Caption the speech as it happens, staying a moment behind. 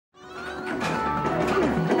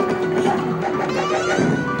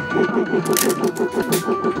If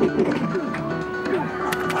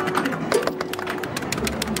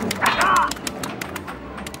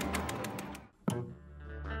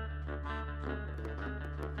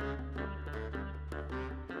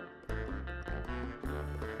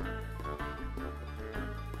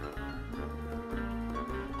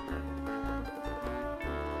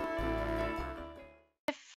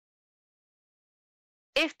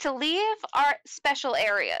to leave our special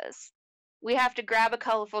areas, we have to grab a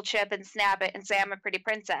colorful chip and snap it and say I'm a pretty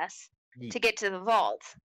princess to get to the vault.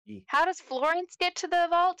 How does Florence get to the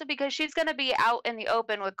vault? Because she's going to be out in the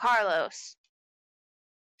open with Carlos.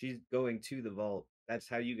 She's going to the vault. That's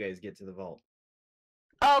how you guys get to the vault.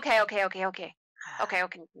 Okay.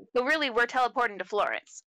 So really, we're teleporting to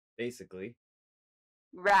Florence. Basically.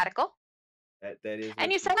 Radical. That is.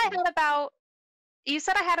 And you said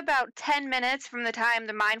I had about 10 minutes from the time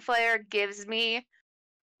the Mind Flayer gives me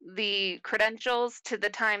the credentials to the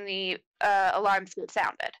time the alarms get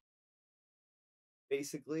sounded.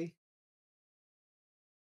 Basically.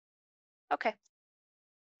 Okay.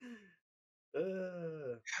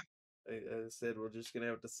 I said we're just gonna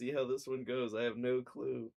have to see how this one goes. I have no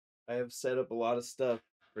clue. I have set up a lot of stuff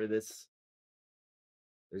for this.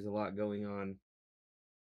 There's a lot going on.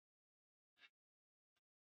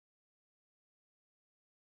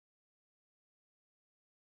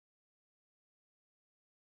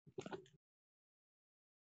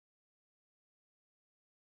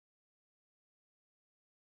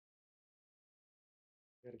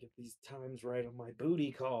 Gotta get these times right on my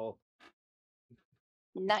booty call.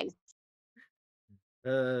 Nice.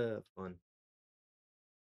 Fun.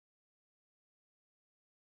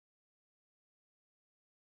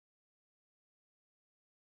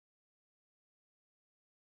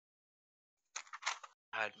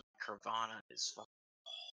 God, Carvana is fucking.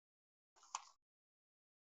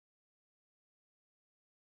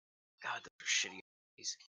 God, those are shitty.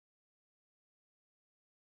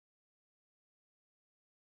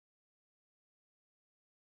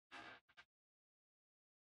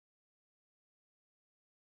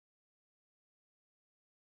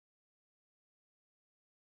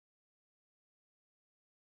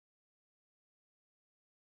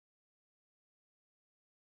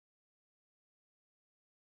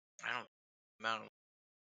 I don't amount of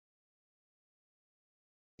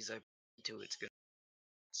these I do it's good.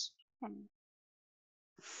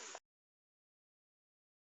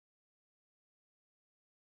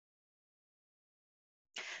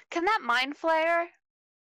 Can that Mind Flayer,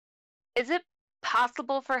 is it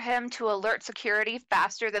possible for him to alert security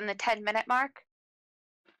faster than the 10-minute mark?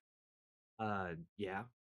 Yeah.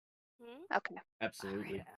 Okay.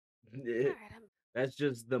 Absolutely. That's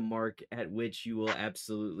just the mark at which you will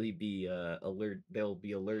absolutely be they'll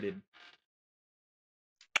be alerted.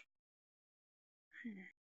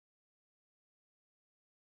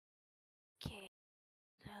 Okay.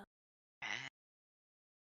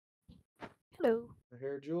 Hello.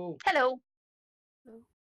 Hair Jewel. Hello.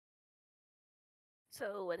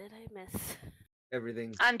 So, what did I miss?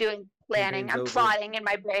 Everything. I'm doing planning. I'm plotting in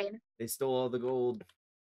my brain. They stole all the gold.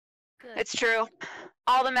 Good. It's true.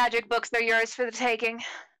 All the magic books are yours for the taking.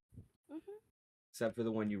 Except for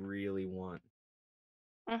the one you really want.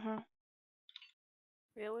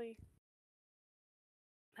 Really?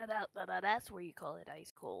 That's where you call it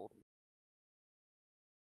ice cold.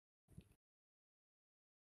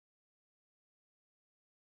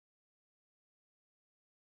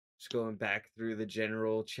 Just going back through the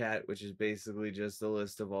general chat, which is basically just a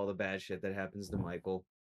list of all the bad shit that happens to Michael.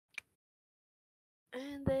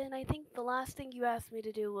 And then I think the last thing you asked me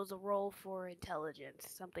to do was a roll for intelligence.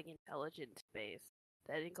 Something intelligence based.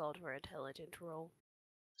 That didn't call for intelligent roll.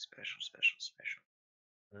 Special.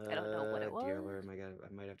 I don't know what it was.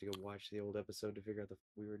 I might have to go watch the old episode to figure out what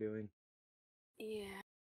we were doing. Yeah.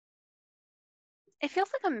 It feels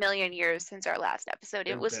like a million years since our last episode.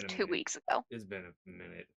 It was 2 weeks ago. It's been a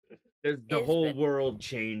minute. The whole world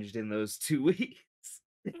changed in those 2 weeks.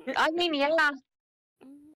 I mean, yeah.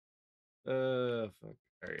 Fuck.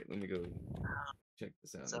 Alright, let me go check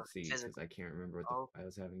this out and see, because I can't remember what I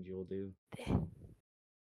was having Jewel do.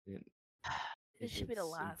 It should be the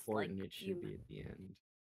last. Important, it should be at the end.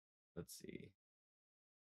 Let's see.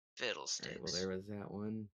 Fiddlesticks. Right, well, there was that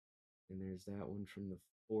one. And there's that one from the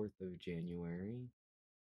 4th of January.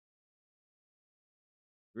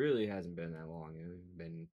 Really hasn't been that long. It hasn't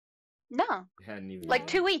been. No. It hadn't even. Like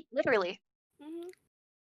 2 weeks, literally.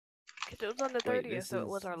 It was on the 30th, so it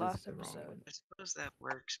was our last episode. I suppose that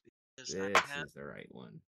works because this is the right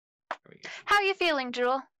one. There we go. How are you feeling,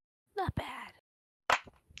 Jewel? Not bad.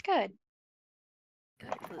 Good.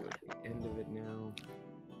 Good food. At the end of it now.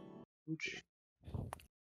 Oops.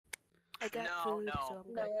 I got No, food, no. so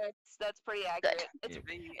I'm No, good. that's pretty accurate. It's The,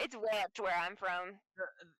 it's warped where I'm from.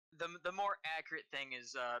 the more accurate thing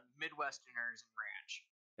is Midwesterners and ranch.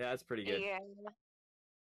 Yeah, that's pretty good. Yeah.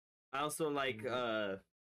 I also like better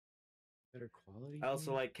quality. I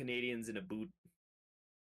also like Canadians in a boot.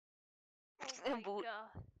 Oh my Boot.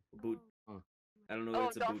 God. Boot. Oh. I don't know what Oh,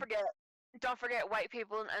 it's a don't boot. forget white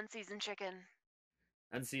people and unseasoned chicken.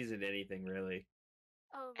 Unseasoned anything really.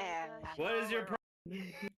 Oh my And gosh. What is your problem?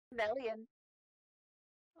 Mellion.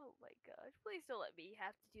 Oh my gosh. Please don't let me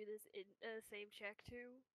have to do this in same check too.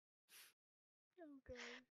 Oh god.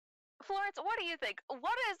 Florence, what do you think?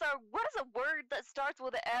 What is a word that starts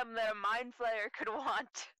with an M that a mind flayer could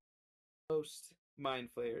want? Most mind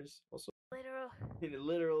flayers. Also Literal. in a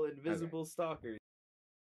literal invisible stalker.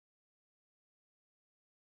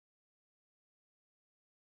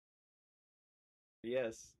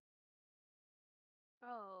 Yes.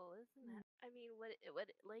 Oh, isn't that? I mean, what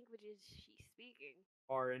language is she speaking?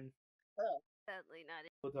 Foreign. Sadly, not.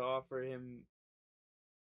 Able to offer him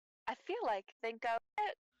I feel like think of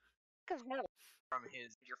it because no From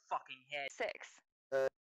your fucking head. 6.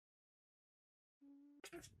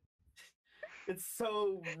 it's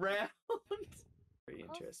so round. Very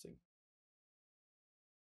interesting.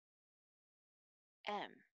 M.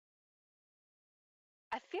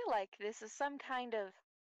 I feel like this is some kind of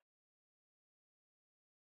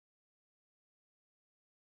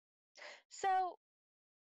so.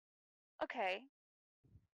 Okay.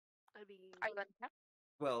 I mean, Are you on the couch?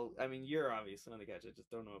 Well, I mean, you're obviously on the couch. I just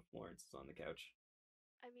don't know if Florence is on the couch.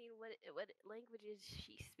 I mean, what language is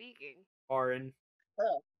she speaking? Foreign.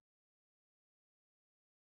 Oh.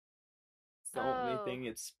 It's the only Oh. thing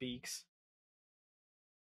it speaks.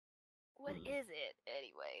 What is it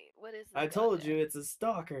anyway? What is? I told you it's a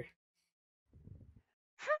stalker.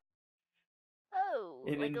 Oh,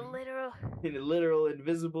 like a literal. In a literal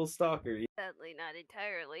invisible stalker. Sadly, not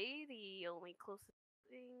entirely. The only closest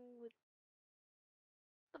thing would.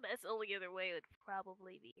 The best only other way would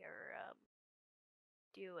probably be her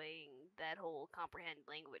doing that whole comprehend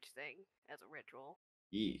language thing as a ritual.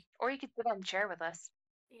 Yeah. Or you could sit on the chair with us.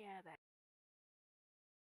 Yeah, that's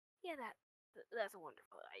a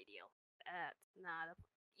wonderful ideal. That's not a,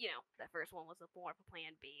 that first one was more of a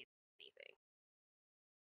plan B than anything.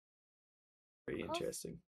 Very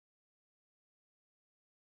interesting.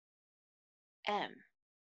 M.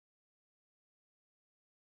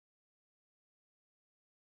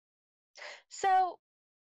 So,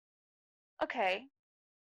 okay.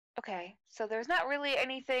 So there's not really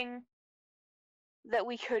anything that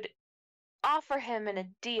we could offer him in a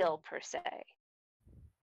deal per se.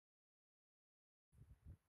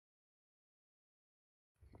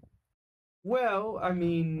 Well, I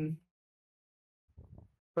mean,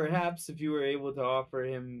 perhaps if you were able to offer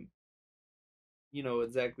him,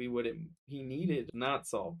 exactly what he needed, not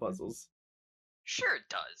solve puzzles. Sure it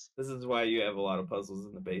does. This is why you have a lot of puzzles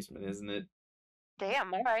in the basement, isn't it?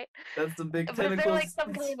 Damn, all right. That's the big But tentacles. if they're like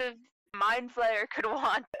some kind of mind flayer could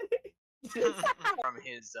want. From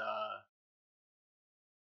his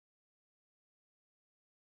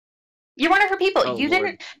You're one of her people. Oh, you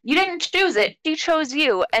Lord. didn't choose it. She chose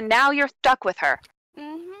you, and now you're stuck with her.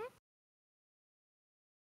 Mm-hmm.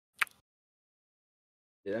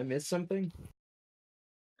 Did I miss something?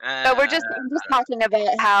 No, I'm just talking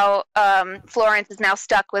about how Florence is now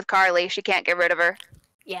stuck with Carly. She can't get rid of her.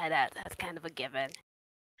 Yeah, that's kind of a given.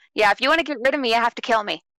 Yeah, if you want to get rid of me, you have to kill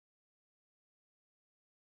me.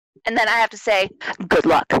 And then I have to say, good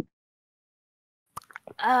luck.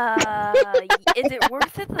 Is it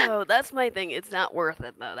worth it though? That's my thing. It's not worth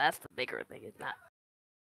it though. That's the bigger thing. It's not.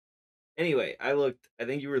 Anyway, I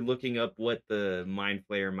think you were looking up what the mind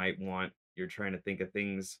flayer might want. You're trying to think of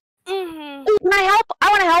things. Mm-hmm. Can I help? I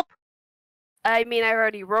want to help. I mean, I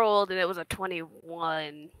already rolled and it was a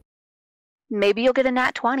 21. Maybe you'll get a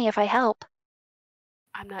nat 20 if I help.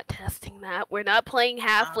 I'm not testing that. We're not playing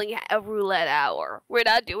halfling a roulette hour. We're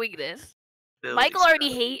not doing this. Michael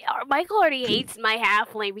already hates my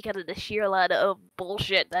halfling because of the sheer lot of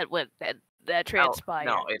bullshit that transpired.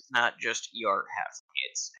 No, it's not just your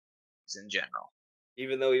halfling. It's in general.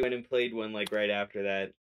 Even though we went and played one right after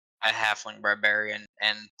that. A halfling barbarian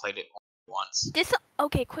and played it once.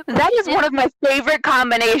 Okay, quick question. That is one of my favorite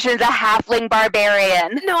combinations, a halfling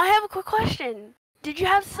barbarian. No, I have a quick question. Did you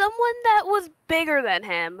have someone that was bigger than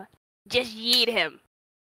him just yeet him?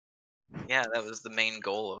 Yeah, that was the main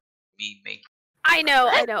goal of me making. I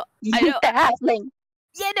know. Yeet the halfling.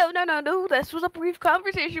 Yeah, no. This was a brief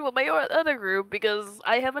conversation with my other group because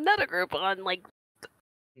I have another group on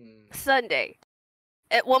Sunday.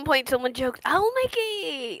 At one point, someone joked, "I'll make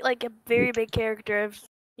a very big character of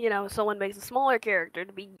someone makes a smaller character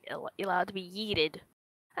to be allowed to be yeeted.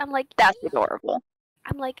 I'm like, That's adorable.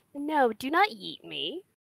 I'm like, no, do not yeet me.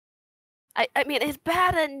 I mean, it's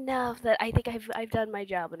bad enough that I think I've done my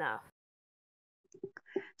job enough.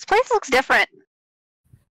 This place looks different.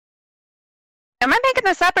 Am I making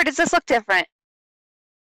this up, or does this look different?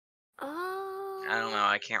 I don't know.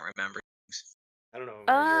 I can't remember. I don't know where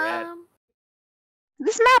you're at.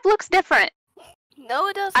 This map looks different. No,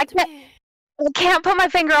 it doesn't. I can't put my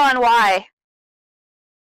finger on why.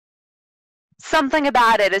 Something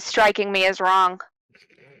about it is striking me as wrong.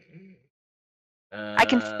 I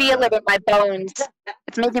can feel it in my bones.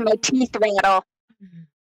 It's making my teeth rattle.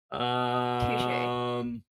 Mike.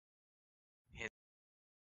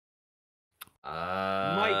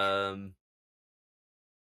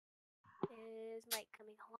 Is Mike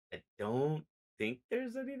coming home? I don't think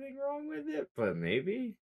there's anything wrong with it, but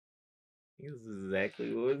maybe. This is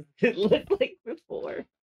exactly what it looked like before.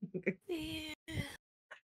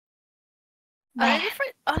 On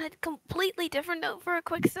a completely different note for a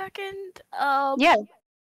quick second. Yeah.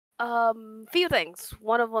 Few things.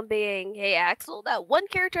 One of them being, hey Axel, that one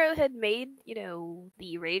character I had made,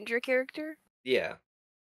 the ranger character. Yeah.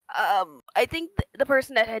 I think the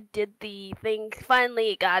person that did the thing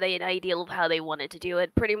finally got an idea of how they wanted to do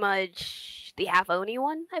it. Pretty much the half Oni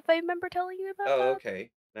one, if I remember telling you about that. Oh, okay.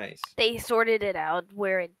 Nice. They sorted it out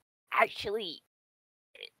where it actually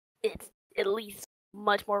it's at least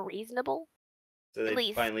much more reasonable. So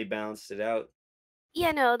they finally balanced it out.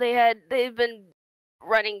 Yeah, no, they've been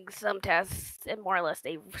running some tests and more or less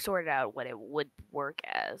they sorted out what it would work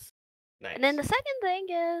as. Nice. And then the second thing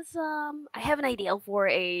is, I have an idea for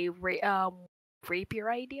a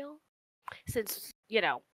rapier ideal. Since,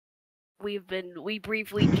 we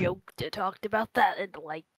briefly talked about that in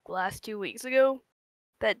like last 2 weeks ago.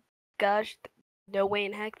 That, gosh, no way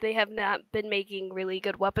in heck they have not been making really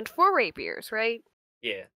good weapons for rapiers, right?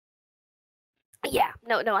 Yeah. Yeah,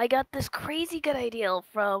 no, I got this crazy good idea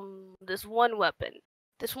from this one weapon.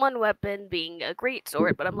 This one weapon being a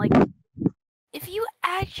greatsword, but I'm like, if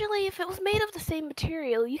it was made of the same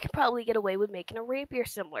material, you could probably get away with making a rapier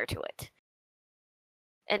similar to it.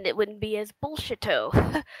 And it wouldn't be as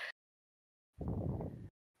bullshito.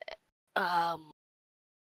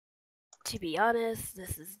 To be honest,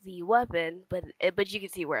 this is the weapon, but you can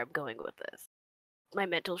see where I'm going with this. My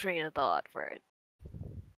mental train of thought for it.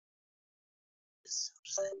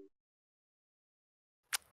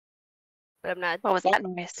 But I'm not. What was that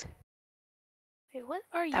noise? Hey, what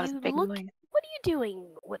are That was a big noise. What are you doing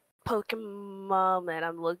with Pokemon? And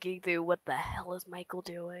I'm looking through what the hell is Michael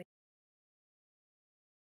doing?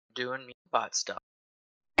 Doing me bot stuff.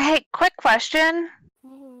 Hey, quick question.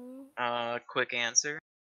 Quick answer.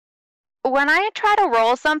 When I try to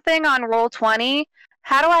roll something on Roll20,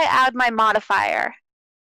 how do I add my modifier?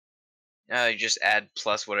 You just add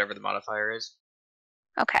plus whatever the modifier is.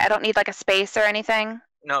 Okay, I don't need like a space or anything.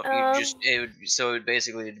 No, it would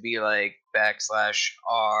basically be like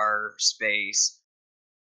 \r space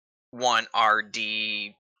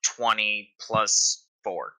 1rd20 plus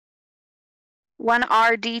 4.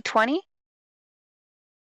 1rd20?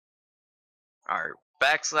 Or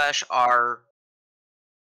 \r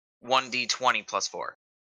 1d20 plus 4.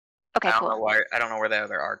 Okay, cool. I don't know where the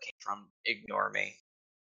other R came from. Ignore me.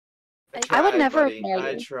 I would never ignore you.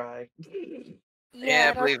 I try.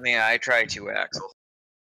 Yeah, believe me, I try to, Axel.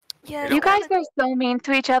 Yeah, you guys are so mean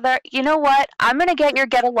to each other. You know what? I'm gonna get your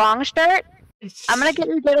get along shirt. I'm gonna get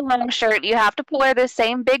your get along shirt. You have to wear the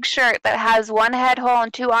same big shirt that has one head hole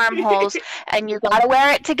and 2 armholes, and you gotta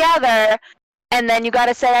wear it together, and then you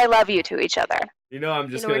gotta say I love you to each other. I'm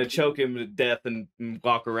just gonna choke him to death and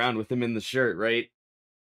walk around with him in the shirt, right?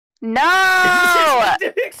 No!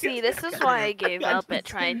 See, this is why I gave up at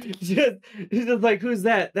trying to. He's just like, who's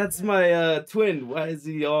that? That's my twin. Why is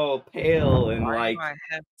he all pale and like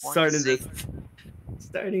starting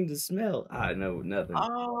to smell? No, nothing.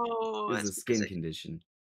 Oh, it's a skin condition.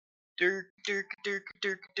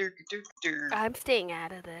 I'm staying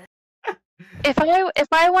out of this. If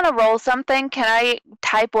I want to roll something, can I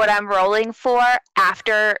type what I'm rolling for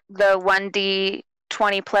after the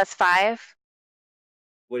 1d20 plus 5?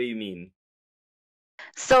 What do you mean?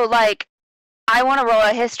 So, like, I want to roll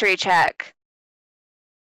a history check.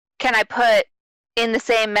 Can I put in the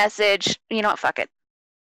same message, you know what, fuck it.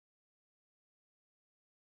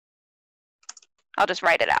 I'll just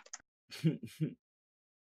write it out.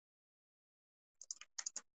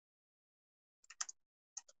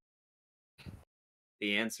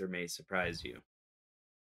 The answer may surprise you.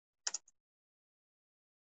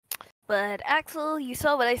 But, Axel, you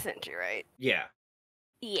saw what I sent you, right? Yeah.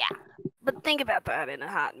 Yeah. But think about that in a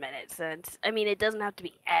hot minute sense. I mean, it doesn't have to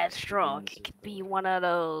be as strong. It could be one of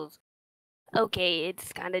those, okay,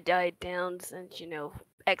 it's kind of died down since,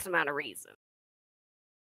 X amount of reason.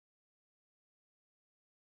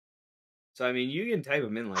 So, I mean, you can type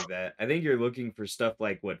them in like that. I think you're looking for stuff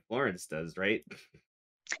like what Florence does, right?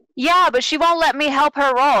 Yeah, but she won't let me help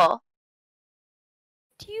her roll.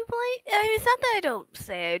 Do you blame? I mean, it's not that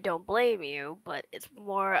I don't blame you, but it's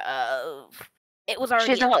more of it was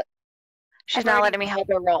already. She's not letting me help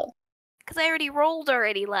her roll. Because I already rolled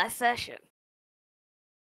last session.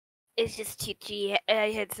 It's just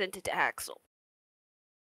I had sent it to Axel.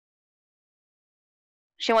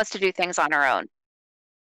 She wants to do things on her own.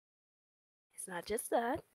 It's not just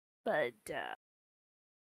that, but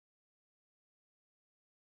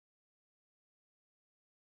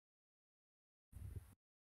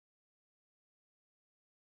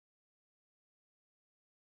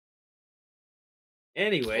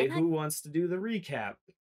Anyway, who wants to do the recap?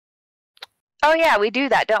 Oh yeah, we do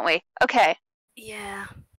that, don't we? Okay. Yeah.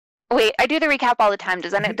 Wait, I do the recap all the time.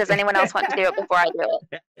 Does anyone else want to do it before I do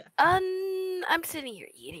it? I'm sitting here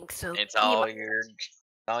eating, so it's all your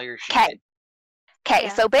Okay. Okay,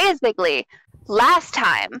 so basically, last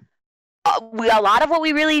time, a lot of what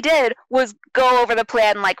we really did was go over the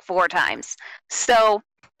plan like 4 times. So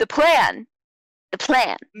the plan,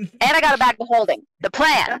 and I got a bag of holding. The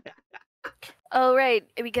plan. Oh right,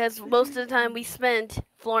 because most of the time we spent,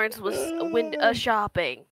 Florence was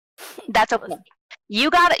shopping. That's okay. You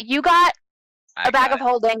got a bag of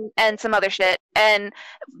holding and some other shit, and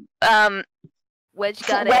Wedge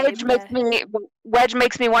got Wedge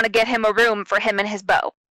makes me want to get him a room for him and his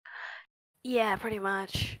bow. Yeah, pretty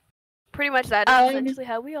much. Pretty much that is essentially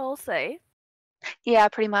how we all say. Yeah,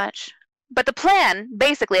 pretty much. But the plan,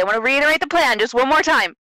 basically, I want to reiterate the plan just one more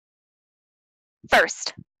time.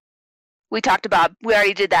 First, we talked to Bob. We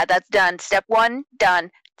already did that. That's done. Step 1,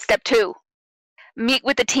 done. Step 2, meet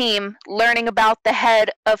with the team, learning about the head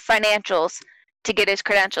of financials to get his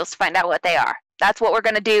credentials to find out what they are. That's what we're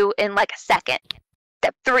going to do in like a second.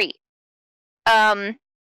 Step 3,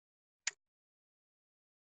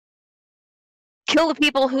 kill the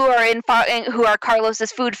people who are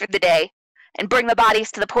Carlos's food for the day and bring the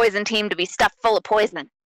bodies to the poison team to be stuffed full of poison.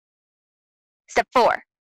 Step 4,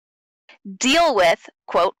 deal with,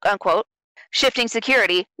 quote unquote, shifting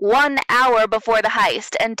security 1 hour before the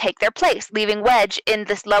heist and take their place, leaving Wedge in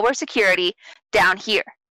this lower security down here.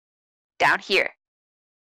 Down here.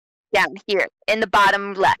 Down here. In the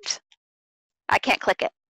bottom left. I can't click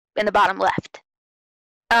it. In the bottom left.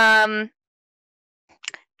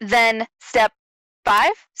 Then step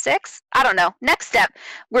 5, 6? I don't know. Next step,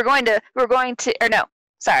 we're going to, or no,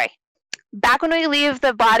 sorry. Back when we leave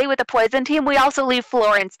the body with the poison team, we also leave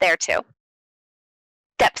Florence there too.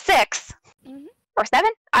 Step 6, or 7,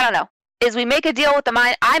 I don't know, is we make a deal with the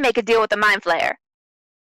mind. I make a deal with the mind flayer.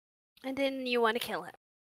 And then you want to kill him.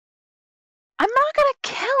 I'm not gonna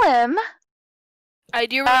kill him. I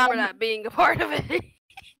do remember that being a part of it.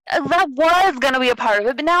 That was gonna be a part of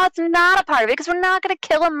it, but now it's not a part of it because we're not gonna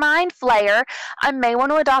kill a mind flayer. I may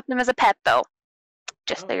want to adopt him as a pet though,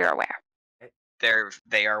 just so you're aware.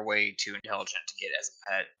 They are way too intelligent to get as a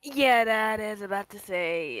pet. Yeah, that is about to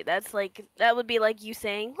say. That would be like you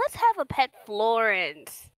saying, "Let's have a pet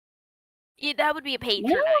Florence." Yeah, that would be a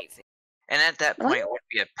patronizing. And at that point, it wouldn't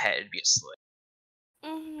be a pet; it'd be a slave.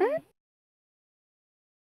 Mm-hmm.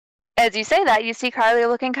 As you say that, you see Carly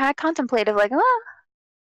looking kind of contemplative, like, oh.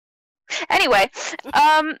 Anyway,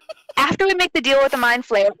 after we make the deal with the mind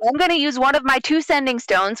flayer, I'm going to use one of my 2 sending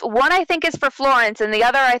stones. One I think is for Florence, and the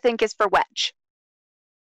other I think is for Wedge.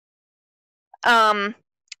 I'm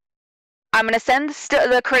going to send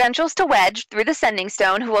the credentials to Wedge through the sending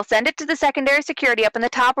stone, who will send it to the secondary security up in the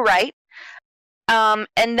top right. And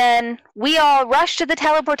then we all rush to the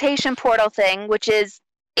teleportation portal thing, which is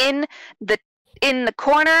in the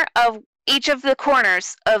corner of each of the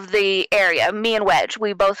corners of the area. Me and Wedge,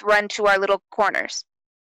 we both run to our little corners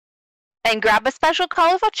and grab a special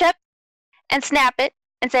colorful chip and snap it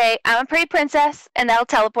and say, "I'm a pretty princess," and that'll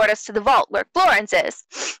teleport us to the vault where Florence is.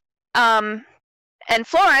 And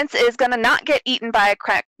Florence is gonna not get eaten by a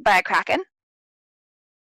kraken.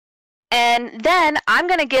 And then I'm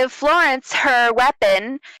gonna give Florence her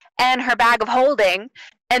weapon and her bag of holding,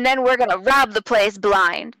 and then we're gonna rob the place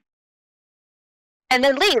blind. And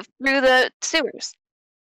then leave through the sewers.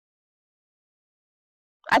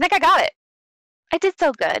 I think I got it. I did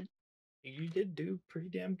so good. You did do pretty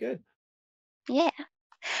damn good. Yeah.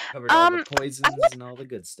 Covered all the poisons and all the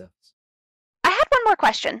good stuff. I had one more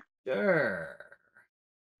question. Sure.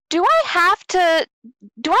 Do I have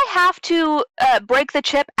to break the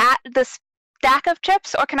chip at the stack of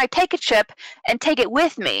chips, or can I take a chip and take it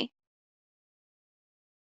with me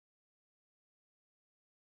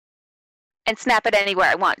and snap it anywhere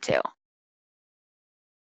I want to?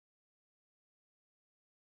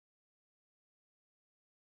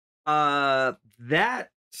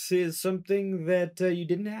 That is something that you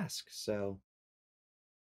didn't ask, so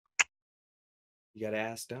you gotta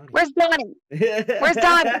ask Donnie. Where's Donnie? Where's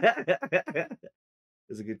Donnie?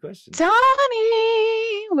 That's a good question.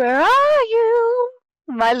 Donnie, where are you?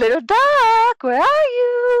 My little duck, where are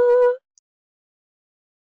you?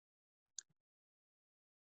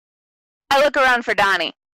 I look around for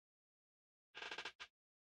Donnie.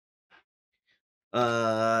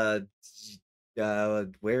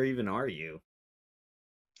 Where even are you?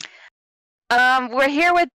 We're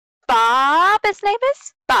here with Bob, his name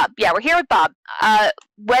is? Bob. Yeah, we're here with Bob.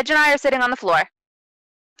 Wedge and I are sitting on the floor.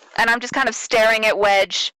 And I'm just kind of staring at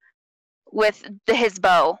Wedge with his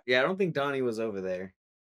bow. Yeah, I don't think Donnie was over there. I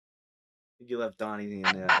think you left Donnie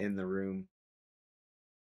in the room.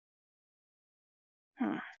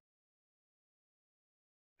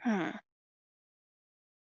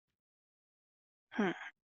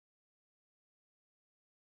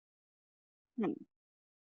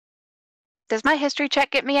 Does my history check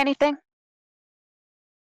get me anything?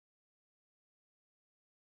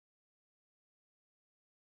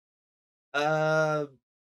 For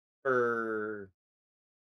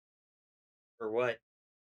what?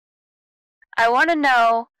 I want to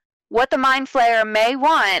know what the Mind Flayer may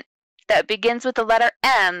want that begins with the letter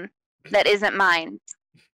M that isn't mine.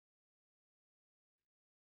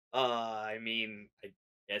 I mean, I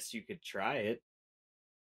guess you could try it.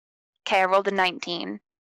 Okay, I rolled a 19.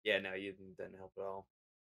 Yeah, no, you didn't help at all.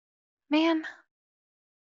 Man.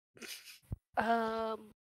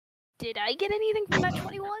 Did I get anything from that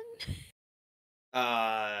 21?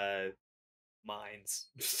 Mines.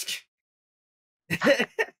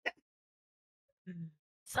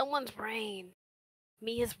 Someone's brain.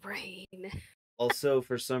 Mia's brain. Also,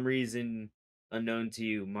 for some reason unknown to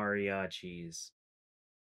you, mariachis.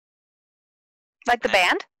 Like the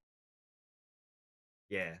band?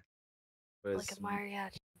 Yeah. Like a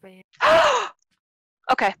mariachi band.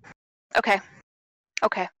 Okay.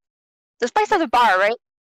 This place has a bar, right?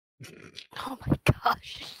 Oh my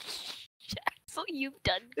gosh. Axel, you've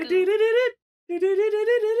done good.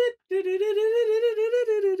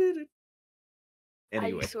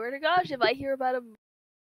 Anyway. I swear to gosh, if I hear about him,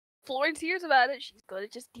 Florence hears about it, she's going to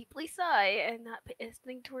just deeply sigh and not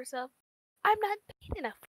think to herself, I'm not paid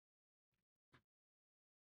enough.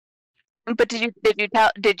 But did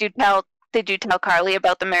you tell Carly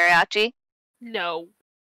about the mariachi? No.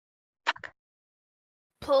 Fuck.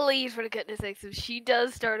 Please, for the goodness sakes, if she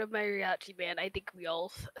does start a mariachi band, I think we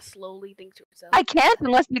all slowly think to ourselves. I can't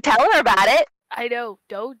unless you tell her about it. I know.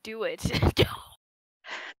 Don't do it.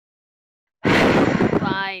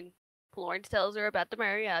 Fine. Florence tells her about the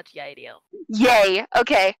mariachi idea. Yay.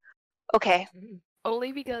 Okay.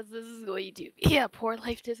 Only because this is going to be a poor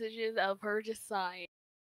life decision of her just sighing.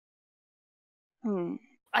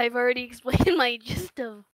 I've already explained my gist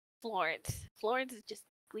of Florence. Florence is just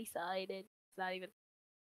deeply sighed and it's not even.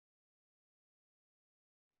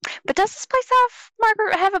 But does this place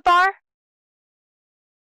have a bar?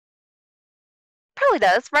 Probably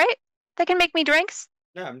does, right? They can make me drinks.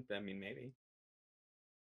 Yeah, I mean, maybe.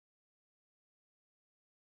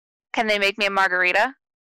 Can they make me a margarita?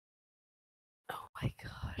 Oh my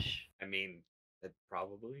gosh. I mean,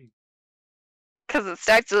 probably. Because it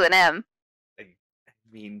starts with an M. I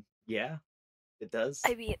mean, yeah, it does.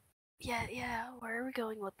 I mean, yeah. Where are we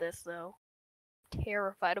going with this, though?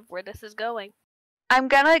 Terrified of where this is going. I'm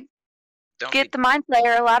gonna get the Mind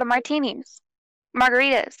Flayer a lot of martinis.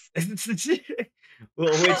 Margaritas.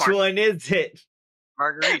 Well, which one is it?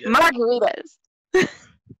 Margaritas.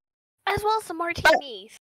 As well as some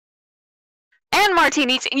martinis. And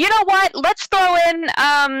martinis. You know what? Let's throw in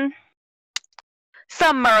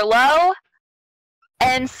some Merlot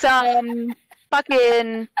and some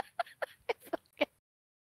fucking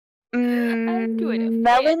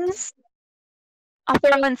melons. I'll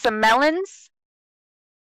throw in some melons.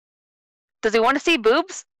 Does he want to see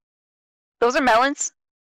boobs? Those are melons.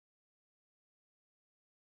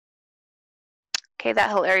 Okay, that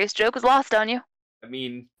hilarious joke was lost on you. I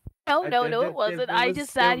mean... No, it wasn't. I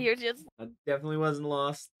just sat here just... I definitely wasn't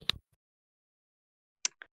lost.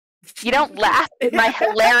 You don't laugh at my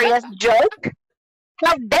hilarious joke?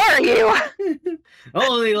 How dare you?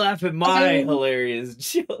 Only laugh at my hilarious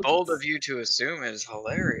joke. Bold of you to assume it is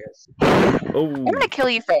hilarious. Oh. I'm gonna kill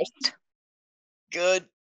you first. Good.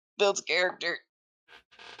 Builds character.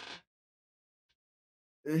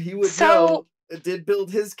 He would know. did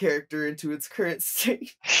build his character into its current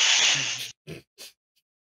state.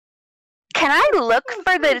 Can I look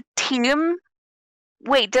for the team?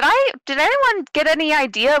 Wait, did anyone get any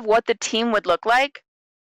idea of what the team would look like?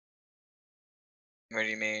 What do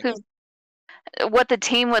you mean? What the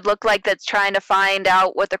team would look like that's trying to find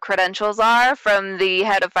out what the credentials are from the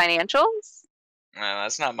head of financials?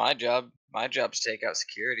 That's not my job. My job's to take out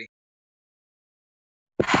security.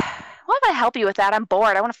 Why would I help you with that? I'm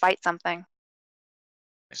bored. I want to fight something.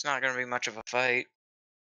 It's not going to be much of a fight.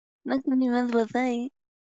 Not gonna be much of a fight.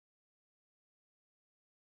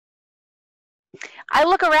 I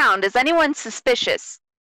look around. Is anyone suspicious?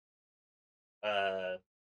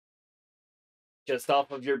 Just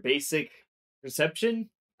off of your basic perception,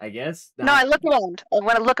 I guess. No, I look around. I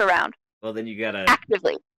want to look around. Well, then you gotta.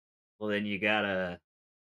 Actively. Well, then you gotta.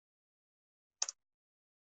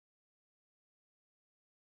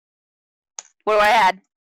 What do I add?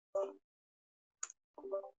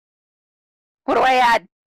 What do I add?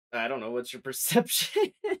 I don't know. What's your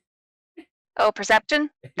perception? Oh, perception?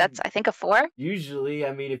 That's, I think, a 4. Usually,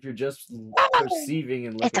 I mean, if you're just perceiving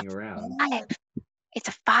and It's a looking around. 5. It's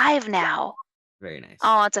a 5 now. Very nice.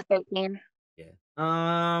 Oh, it's a 13. Yeah.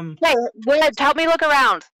 Hey, Wedge, help me look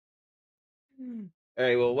around. All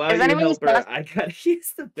right. Well, while Is you anyone help her, else- I gotta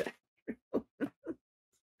use the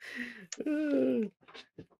bathroom.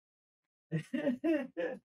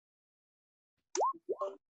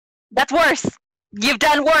 That's worse. You've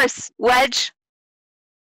done worse, Wedge.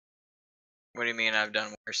 What do you mean I've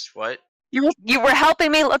done worse? What? You were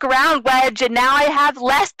helping me look around, Wedge, and now I have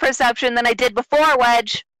less perception than I did before,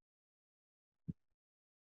 Wedge.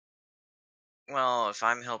 Well, if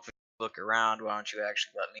I'm helping you look around, why don't you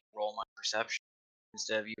actually let me roll my perception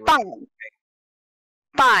instead of you? Fine.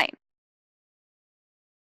 Fine.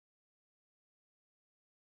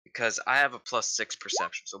 Because I have a +6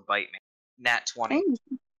 perception, so bite me. Nat 20.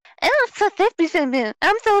 I'm so 50%.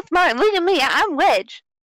 I'm so smart. Look at me. I'm Wedge.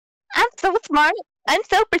 I'm so smart. I'm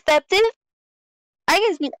so perceptive. I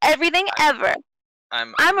can see everything ever.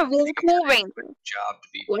 I'm a really cool ranger. Job to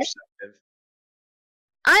be What? perceptive.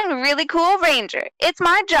 I'm a really cool ranger. It's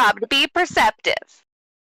my job to be perceptive.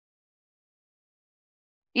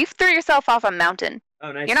 You threw yourself off a mountain.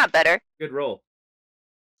 Oh, nice. You're not better. Good roll.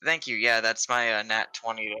 Thank you. Yeah, that's my nat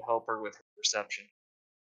 20 to help her with her perception.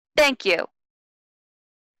 Thank you.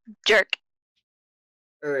 Jerk.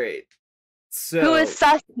 All right. So Who is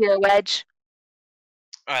sus here, Wedge?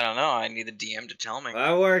 I don't know. I need the DM to tell me.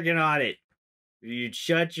 I'm working on it. You'd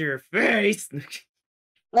shut your face.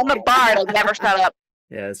 I'm a bard. I never shut up.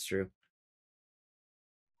 Yeah, that's true.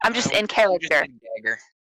 I'm just in Just character. a dagger.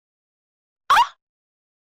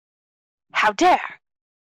 How dare?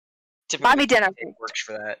 Buy me dinner. It works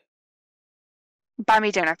for that. Buy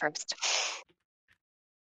me dinner first.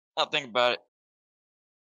 I'll think about it.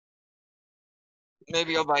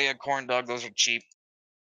 Maybe I'll buy you a corn dog. Those are cheap.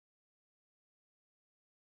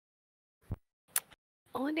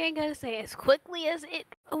 Only thing I gotta say, as quickly as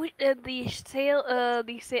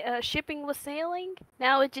shipping was sailing,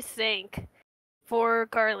 now it just sank for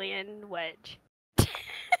Carly and Wedge.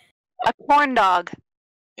 A corn dog.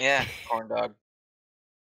 Yeah, corn dog.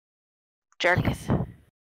 Jerk.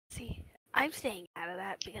 See, I'm staying out of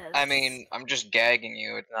that because I mean, I'm just gagging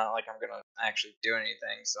you. It's not like I'm gonna actually do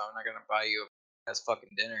anything, so I'm not gonna buy you a fucking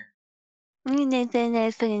dinner.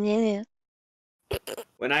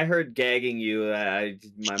 When I heard gagging you,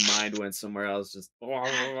 my mind went somewhere else. Just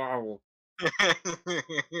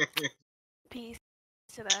Peace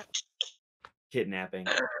to that. kidnapping.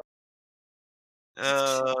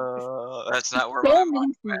 That's not where So my mean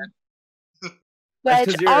mind to me. went.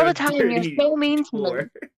 Wedge, You're all a the time you're dirty so mean to me. whore.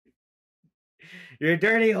 You're a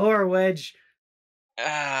dirty whore, Wedge.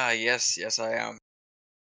 Yes, I am.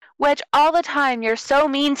 Wedge, all the time you're so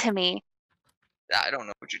mean to me. I don't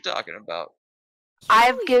know what you're talking about.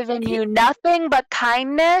 I've given you nothing but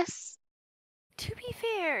kindness. To be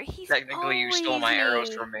fair, he's Technically, you stole my always arrows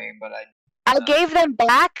mean. from me, but I gave them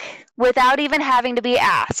back without even having to be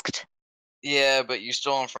asked. yeah, but you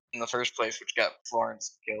stole them from in the first place, which got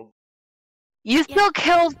Florence killed. You still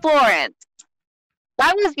killed Florence.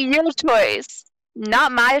 That was your choice,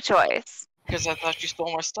 not my choice. Because I thought you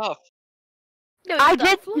stole my stuff. No, you I thought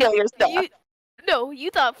did steal your stuff.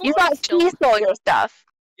 You thought You Florence thought she stole your stuff.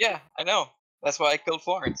 Yeah, I know. That's why I killed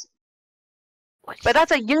Florence. But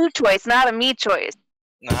that's a you choice, not a me choice.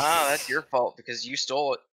 Nah, that's your fault because you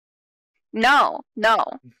stole it. No.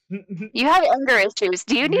 You have anger issues.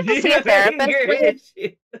 Do you need to see a therapist,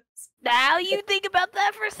 please? Now you think about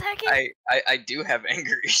that for a second. I do have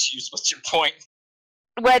anger issues. What's your point?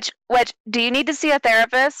 Wedge, do you need to see a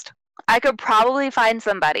therapist? I could probably find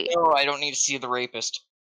somebody. No, I don't need to see the rapist.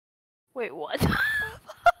 Wait, what?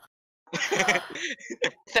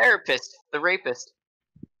 Therapist, the rapist.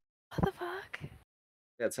 What the fuck?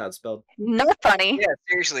 That's how it's spelled. Not funny. Yeah,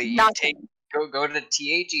 seriously. You Not take funny. go to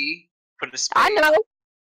TAG, put a space. I know.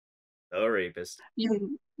 The rapist.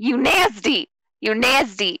 You nasty. You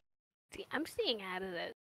nasty. See, I'm staying out of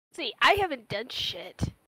this. See, I haven't done shit.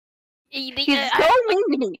 He's so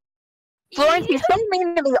mean to me. Florence, he's so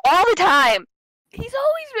mean to me all the time. He's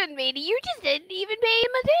always been mean. You just didn't even pay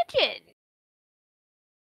him attention.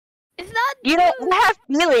 It's not. You know, I have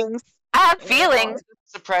feelings. I have feelings.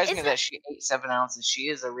 It's surprising It's that she ate 7 ounces. She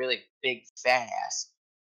is a really big fat ass.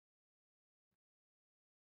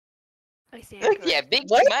 I stand Look, corrected. yeah, big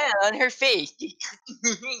What? smile on her face.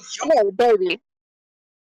 Oh, baby.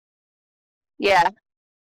 Yeah.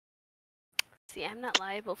 See, I'm not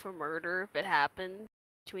liable for murder if it happened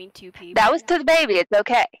between two people. That was to the baby. It's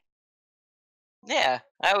okay. Yeah,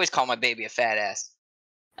 I always call my baby a fat ass.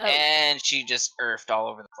 Oh, And she just earthed all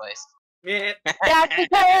over the place. Yeah. That's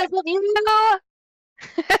because of you.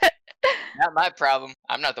 Not my problem.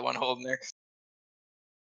 I'm not the one holding her.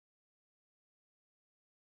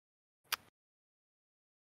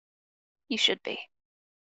 You should be.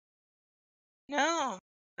 No,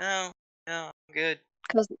 I'm good.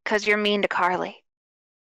 Because you're mean to Carly.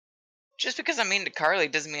 Just because I'm mean to Carly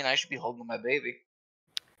doesn't mean I should be holding my baby.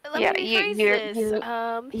 let yeah, me rephrase you're this.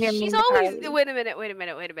 mean She's to always. Carly. Wait a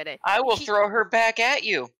minute. I will throw her back at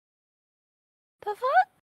you. The fuck?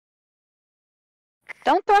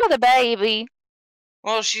 Don't throw the baby.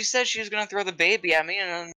 Well, she said she was gonna throw the baby at me,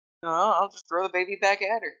 and I'll just throw the baby back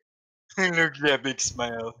at her. Look at that big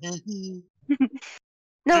smile.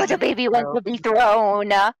 No, the baby wants to be thrown.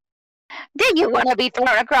 Do you want to be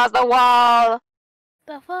thrown across the wall?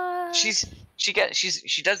 The fuck? She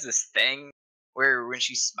does this thing where when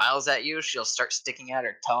she smiles at you, she'll start sticking out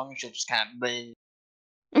her tongue. She'll just kind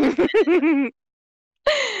of.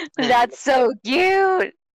 That's so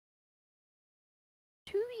cute.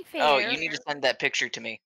 To be fair. Oh, you need to send that picture to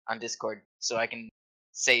me on Discord so I can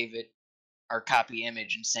save it or copy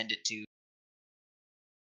image and send it to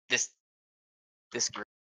this group.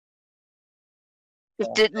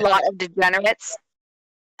 Did a lot of degenerates.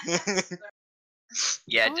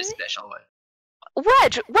 Yeah, Oh, just yeah? special one.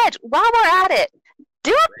 Wedge, while we're at it,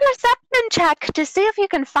 do a perception check to see if you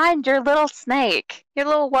can find your little snake, your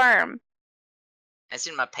little worm. It's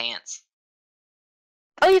in my pants.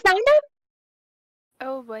 Oh, you found him?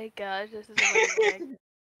 Oh my gosh, this is amazing.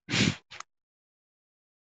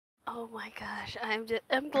 Oh my gosh, I'm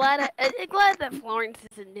glad I'm glad that Florence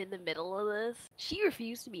isn't in the middle of this. She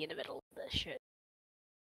refused to be in the middle of this shit.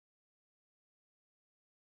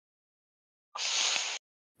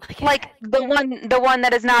 Like the one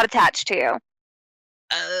that is not attached to you.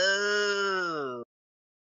 Oh.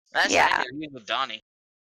 That's Yeah. an interview with Donnie.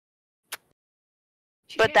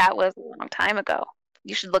 But that was a long time ago.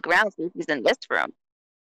 You should look around and see if he's in this room.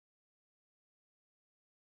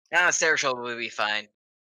 Sarah will be fine.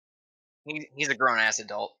 He's a grown ass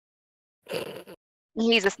adult.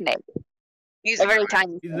 He's a snake. He's A very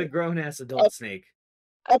tiny He's a snake. grown ass adult snake.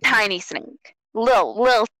 A tiny snake.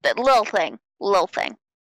 Little thing. Little thing.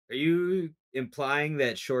 Are you implying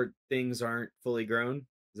that short things aren't fully grown?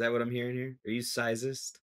 Is that what I'm hearing here? Are you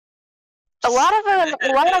sizist? A lot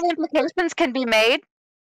of implications can be made.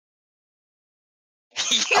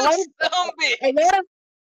 You lot zombie!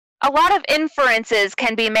 A lot of inferences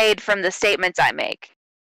can be made from the statements I make.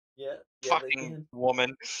 Yeah. Fucking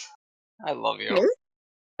woman. I love you. Me?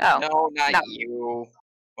 Oh, No, not no. you.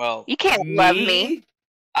 Well, you can't love me.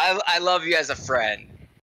 I love you as a friend.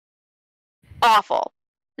 Awful.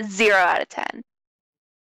 0 out of 10.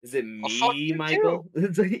 Is it Well, fuck me, you Michael?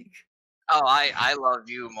 It's like, Oh, I love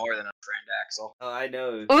you more than a friend, Axel. oh, I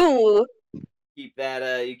know. Ooh. Keep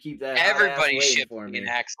that. You keep that. hot ass Everybody waiting shipped for me me. and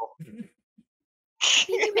Axel.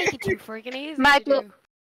 You make it too freaking easy. Michael. to do.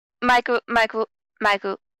 Michael.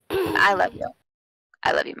 I love you.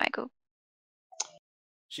 I love you, Michael.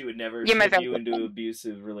 She would never You're my ship you best into an friend.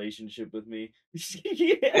 abusive relationship with me. That's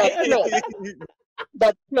true.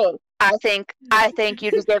 That's true. I think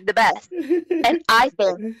you deserve the best. And I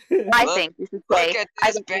think you should say, Look at I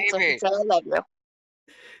this think Axel baby. should say I love you.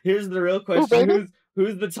 Here's the real baby. question: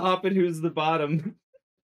 who's the top and who's the bottom?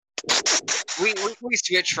 We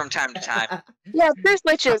switch from time to time. Yeah, there's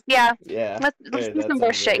switches. Yeah, Yeah, let's Hey, do that some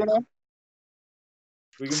more sounds shit, you right. know.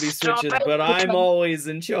 We can be Stop switches, it. but I'm always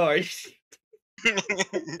in charge.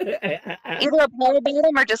 Either a power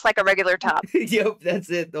bottom or just like a regular top. Yep, that's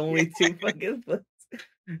it. The only two fucking flips.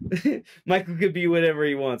 Michael could be whatever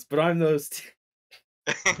he wants, but I'm those two.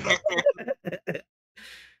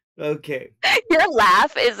 Okay. Your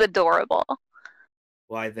laugh is adorable.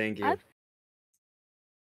 Why, thank you. I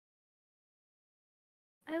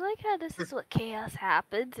like how this is what chaos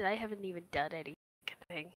happens, and I haven't even done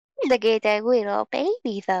anything. Look at that little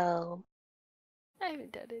baby, though. I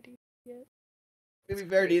haven't done anything yet. To be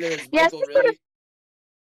fair, neither is Yes, Michael, really.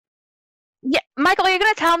 Yeah, Michael, are you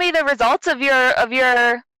gonna tell me the results of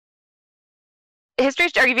your history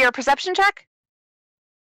or of your perception check?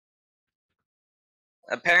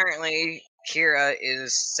 Apparently, Kira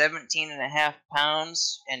is 17.5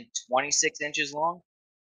 pounds and 26 inches long.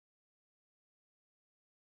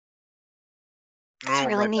 That's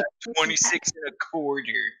really neat. 26 and a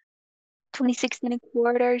quarter. 26 and a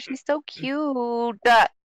quarter. She's so cute.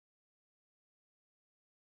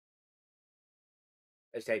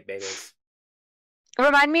 Hashtag babies.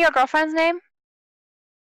 Remind me your girlfriend's name?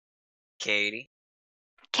 Katie.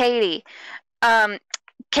 Katie.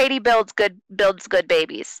 Katie builds good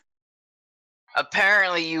babies.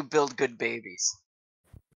 Apparently, you build good babies.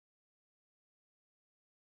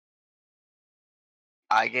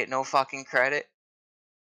 I get no fucking credit.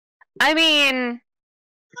 I mean,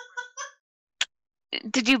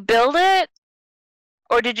 did you build it?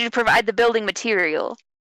 Or did you provide the building material?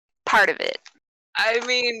 Part of it. I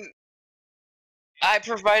mean, I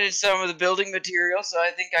provided some of the building material, so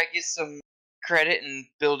I think I get some credit in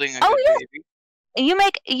building a good baby.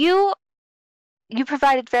 You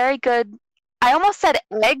provided very good. I almost said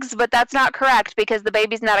eggs, but that's not correct because the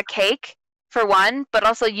baby's not a cake, for one, but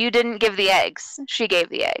also you didn't give the eggs. She gave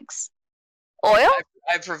the eggs. Oil?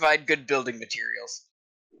 I provide good building materials.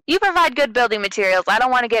 You provide good building materials. I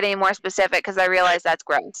don't want to get any more specific because I realize that's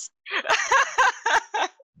gross.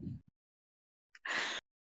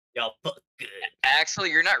 Y'all fuck good. Axel,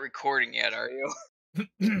 you're not recording yet, are you?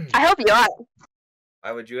 I hope you are.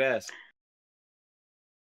 Why would you ask?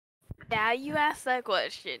 Now you asked that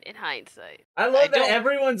question in hindsight. I love that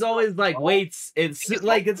everyone's always like, waits. It's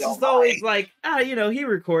like, it's just always like, he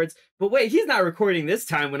records. But wait, he's not recording this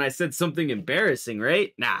time when I said something embarrassing,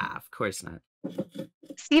 right? Nah, of course not.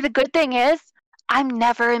 See, the good thing is, I'm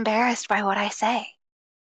never embarrassed by what I say.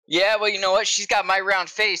 Yeah, well, you know what? She's got my round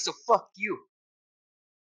face, so fuck you.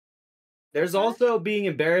 There's also being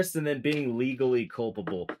embarrassed and then being legally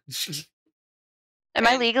culpable. Am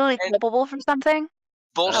I legally culpable for something?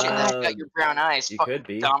 Bullshit, you got your brown eyes. You fucking could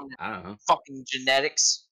be. Dominant, I don't know. fucking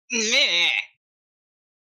genetics. Meh.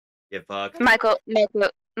 Get fucked. Michael,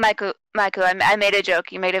 I made a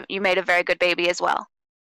joke. You made a very good baby as well.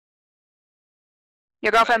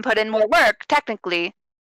 Your girlfriend put in more work, technically.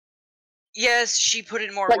 Yes, she put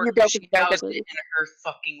in more But work. you built She a very housed good it baby. in her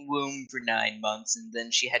fucking womb for 9 months, and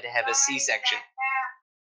then she had to have a C-section.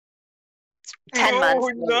 10 months.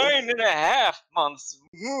 9.5 months.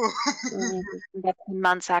 That's 10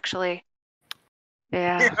 months, actually.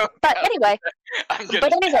 Yeah. But anyway,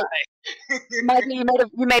 Michael,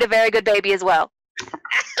 you made a very good baby as well.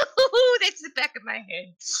 That's the back of my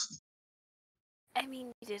head. I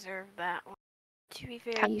mean, you deserve that one. To be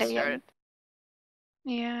fair, Kinda, you started.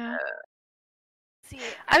 Yeah. See,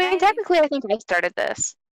 I mean, technically, I think I started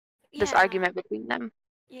this yeah, argument between them.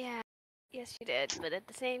 Yeah. Yes, you did. But at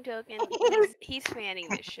the same token, he's fanning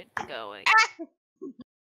this shit going.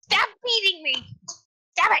 Stop beating me!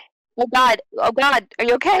 Stop it! Oh God, are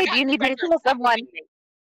you okay? Do you need me to tell someone?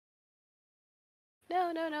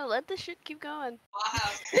 No, let this shit keep going.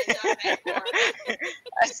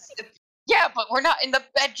 Yeah, but we're not in the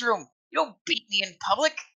bedroom. You don't beat me in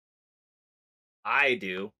public. I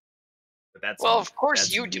do. But that's well, of course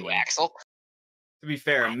that's you do, mean. Axel. To be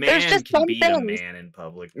fair, a man can beat a man in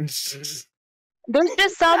public. There's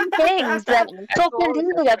just some things that Axel can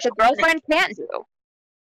do that the girlfriend can't do.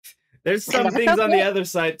 There's some things on the other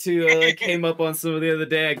side too. I came up on some the other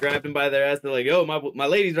day. I grabbed him by their ass. They're like, "Oh, my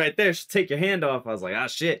lady's right there. She'll take your hand off." I was like, "Ah,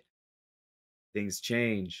 shit. Things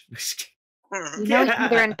change." You know each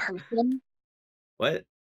other in person? What?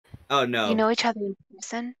 Oh no. You know each other in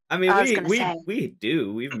person? I mean, we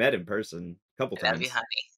do. We've met in person a couple times. Love you, honey.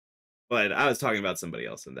 But I was talking about somebody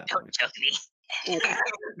else in that. Don't choke me. Okay.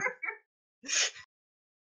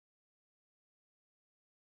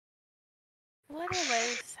 What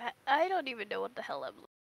am I don't even know what the hell I'm.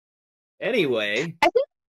 Anyway,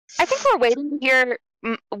 I think we're waiting to hear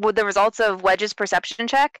the results of Wedge's perception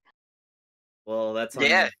check. Well, that's on,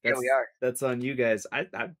 yeah, here we are. That's on you guys. I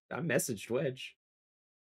messaged Wedge.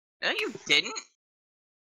 No, you didn't.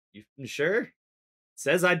 You sure? It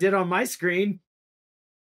says I did on my screen.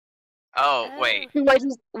 Oh wait. Wedge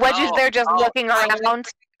is there just looking around.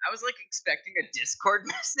 I was like expecting a Discord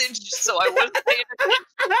message, so I wasn't paying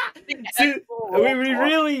attention. See,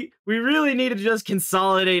 we really need to just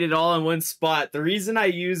consolidate it all in one spot. The reason I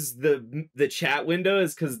use the chat window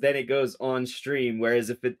is because then it goes on stream. Whereas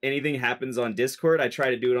if anything happens on Discord, I try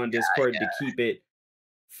to do it on Discord to keep it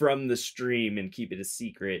from the stream and keep it a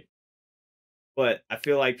secret. But I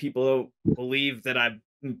feel like people don't believe that I've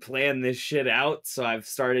planned this shit out, so I've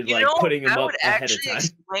started putting them up ahead of time. That would actually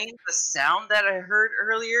explain the sound that I heard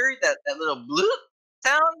earlier, that little bloop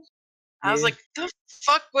sound. I was like, the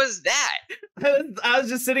fuck was that? I was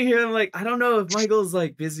just sitting here and I'm like, I don't know if Michael's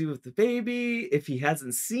like busy with the baby, if he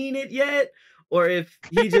hasn't seen it yet, or if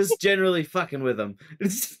he just generally fucking with him. You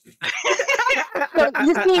see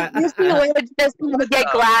Wedge just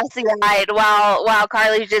get glassy-eyed while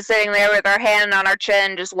Carly's just sitting there with her hand on her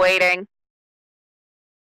chin, just waiting.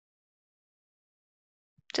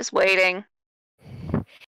 Just waiting.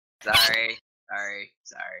 Sorry.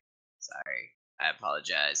 I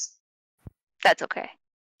apologize. That's okay.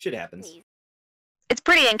 Shit happens. It's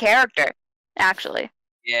pretty in character, actually.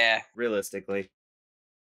 Yeah. Realistically.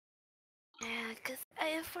 Yeah, because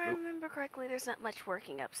if I remember correctly, there's not much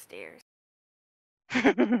working upstairs.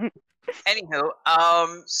 Anywho,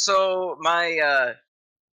 so my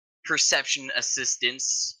perception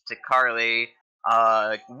assistance to Carly,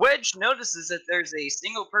 Wedge notices that there's a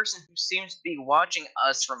single person who seems to be watching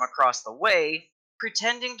us from across the way,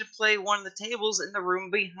 pretending to play one of the tables in the room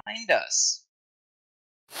behind us.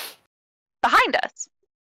 Behind us?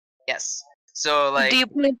 Yes. So, like... Do you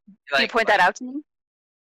point that out to me?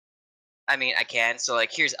 I mean, I can. So,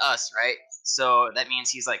 like, here's us, right? So, that means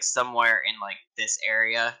he's, like, somewhere in, like, this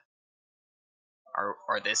area.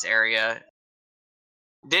 Or this area.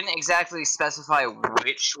 Didn't exactly specify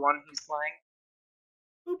which one he's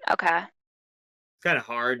playing. Okay. It's kind of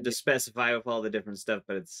hard to specify with all the different stuff,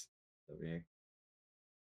 but it's over here.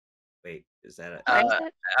 Wait, is that a...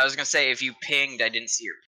 I was gonna say, if you pinged, I didn't see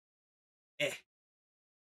your...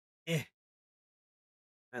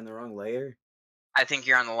 On the wrong layer? I think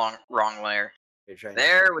you're on the wrong layer. Here,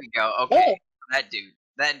 there we go. Okay, that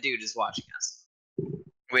dude is watching us.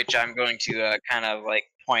 Which I'm going to kind of like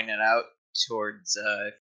point it out towards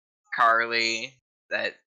Carly.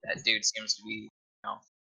 That dude seems to be, you know,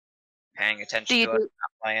 paying attention to us,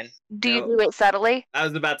 not playing. Do you do it subtly? I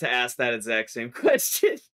was about to ask that exact same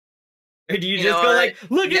question. Or do you just go like,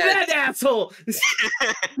 look at that asshole? Yes,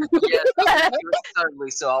 subtly,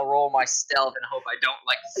 so I'll roll my stealth and hope I don't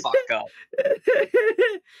like fuck up.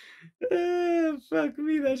 Fuck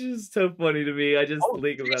me, that's just so funny to me. I just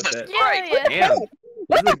think about that. Yeah. Damn.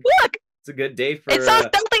 Look! It's a good day for... It's so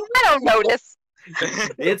something I don't notice.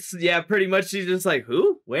 It's, pretty much she's just like,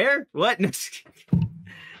 who? Where? What?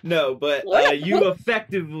 No, but you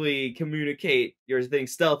effectively communicate your thing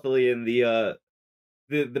stealthily, and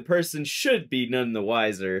the person should be none the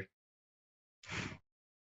wiser.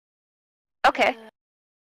 Okay.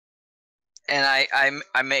 And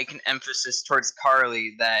I make an emphasis towards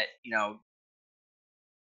Carly that, you know,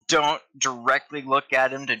 don't directly look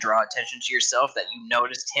at him to draw attention to yourself that you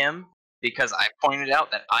noticed him, because I pointed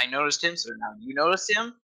out that I noticed him, so now you noticed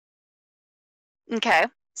him. Okay.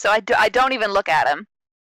 So I don't even look at him.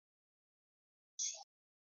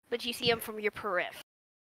 But you see him from your periph.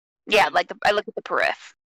 Yeah, I look at the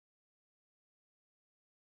periph.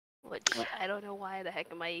 Which, I don't know why the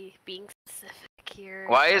heck am I being specific here.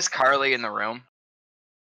 Why is Carly in the room?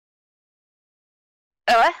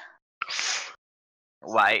 What?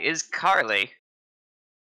 Why is Carly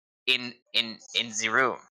in the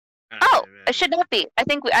room? Oh, I should not be. I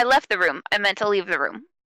think I left the room. I meant to leave the room.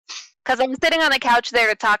 Because I was sitting on the couch there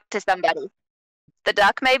to talk to somebody. The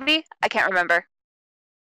duck, maybe? I can't remember.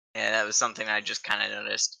 Yeah, that was something I just kind of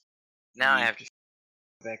noticed. Now I have to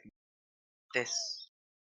go back this.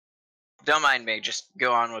 Don't mind me, just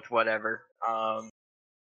go on with whatever.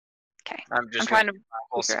 Okay. I'm trying to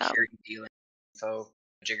whole security dealing info,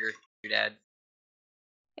 Jigger, your dad.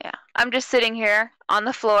 Yeah, I'm just sitting here on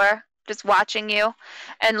the floor, just watching you,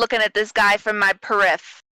 and looking at this guy from my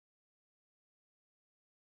periph.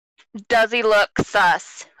 Does he look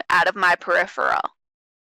sus out of my peripheral?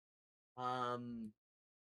 I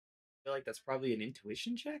feel like that's probably an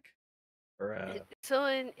intuition check? Or So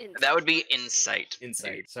that would be insight.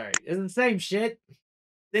 Insight, sorry. It's the same shit.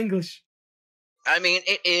 It's English. I mean,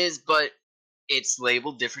 it is, but it's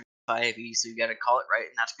labeled different 5e, so you gotta call it right,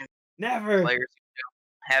 and that's gonna Never. Players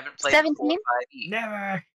who haven't played 17? 5e.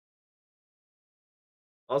 Never.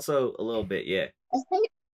 Also, a little bit, yeah.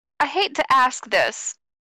 I hate to ask this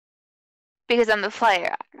because I'm the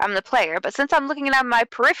player, but since I'm looking at my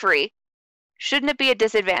periphery, shouldn't it be a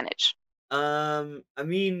disadvantage? I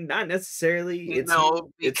mean, not necessarily.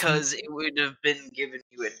 Because it would have been giving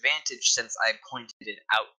you advantage since I pointed it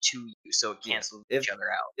out to you, so it canceled each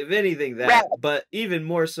other out. If anything, that. But even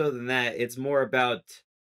more so than that, it's more about.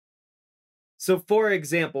 So, for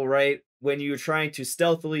example, right, when you're trying to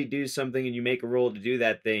stealthily do something and you make a roll to do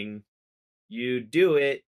that thing, you do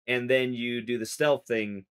it, and then you do the stealth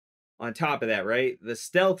thing on top of that, right? The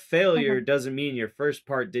stealth failure doesn't mean your first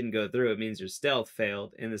part didn't go through. It means your stealth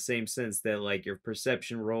failed, in the same sense that, like, your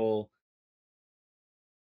perception roll,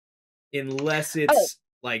 unless it's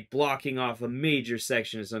like blocking off a major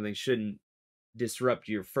section of something, shouldn't disrupt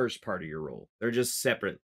your first part of your roll. They're just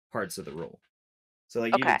separate parts of the roll. So,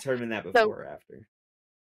 like, you determine that before or after.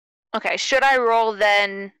 Okay, should I roll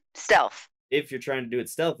then stealth? If you're trying to do it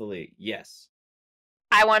stealthily, yes.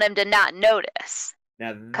 I want him to not notice.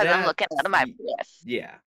 Now, because I'm looking at my breath.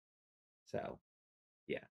 Yeah. So,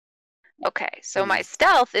 yeah. Okay, so my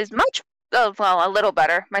stealth is much, well, a little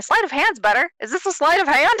better. My sleight of hand's better. Is this a sleight of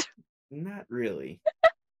hand? Not really.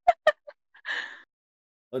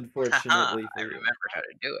 Unfortunately. I remembered how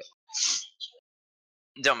to do it.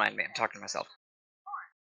 Don't mind me, I'm talking to myself.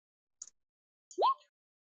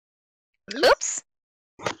 Oops.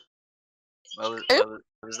 What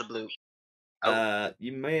was the blue?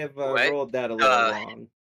 You may have rolled that a little wrong.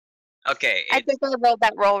 Okay. I think I rolled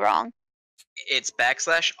that roll wrong. It's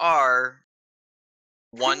 /R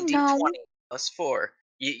 1d20 plus 4.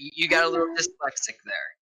 You got a little dyslexic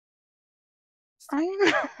there.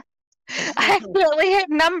 I accidentally hit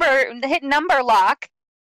number lock.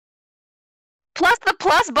 Plus the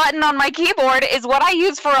plus button on my keyboard is what I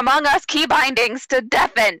use for Among Us key bindings to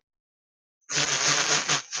deafen.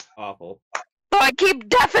 Awful. So I keep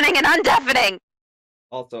deafening and undeafening.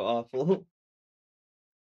 Also awful.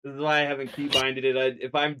 This is why I haven't key binded it.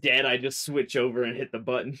 If I'm dead, I just switch over and hit the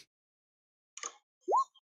button.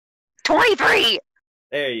 23!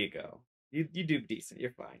 There you go. You do decent.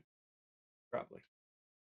 You're fine. Probably.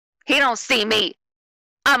 He don't see me.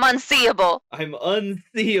 I'm unseeable. I'm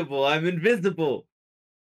unseeable. I'm invisible.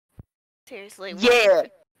 Seriously. Yeah.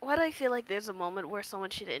 Why do I feel like there's a moment where someone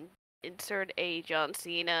should insert a John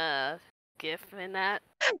Cena gif in that?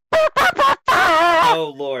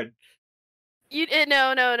 Oh, Lord.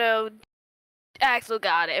 No. Axel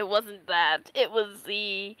got it. It wasn't that. It was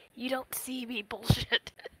the you don't see me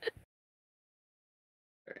bullshit.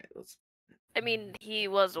 Alright, let's... I mean, he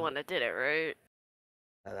was the one that did it, right?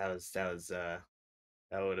 That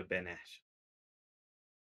would have been Ash.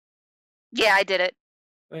 Yeah, I did it.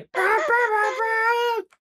 Wait.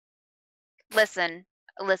 Listen.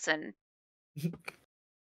 I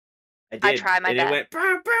did. I try my best. It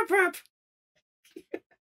went.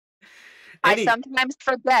 I sometimes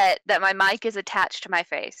forget that my mic is attached to my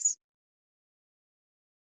face.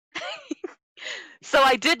 So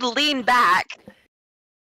I did lean back.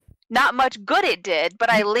 Not much good it did, but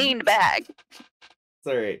I leaned back. It's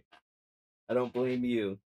alright. I don't blame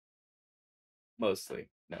you. Mostly.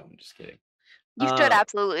 No, I'm just kidding. You should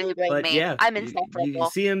absolutely blame me. Yeah, I'm insufferable. You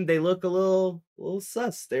see them, they look a little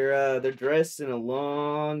sus. They're dressed in a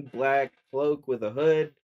long black cloak with a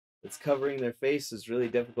hood that's covering their face. It's really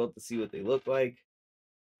difficult to see what they look like.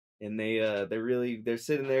 And they're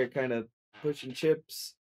sitting there kind of pushing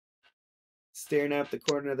chips, staring out the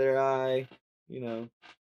corner of their eye,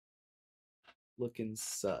 looking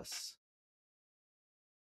sus.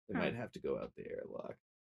 They might have to go out the airlock.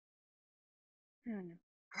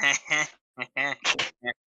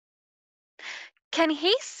 Can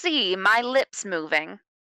he see my lips moving?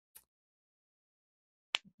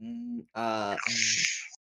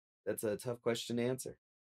 That's a tough question to answer.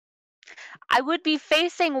 I would be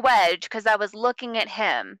facing Wedge because I was looking at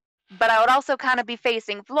him, but I would also kind of be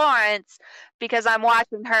facing Florence because I'm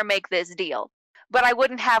watching her make this deal. But I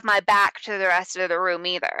wouldn't have my back to the rest of the room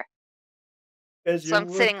either. So I'm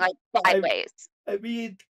sitting like sideways. I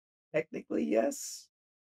mean, technically, yes.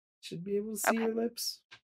 Should be able to see your lips.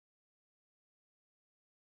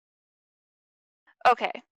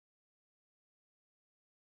 Okay.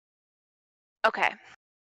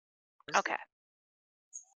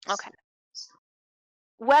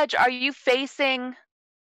 Wedge, are you facing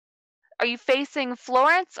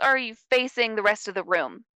Florence or are you facing the rest of the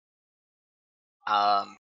room?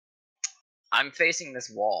 I'm facing this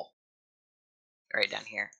wall. Right down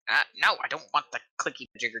here. No, I don't want the clicky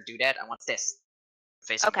jigger doodad. I want this. I'm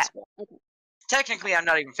facing this wall. Technically, I'm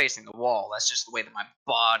not even facing the wall. That's just the way that my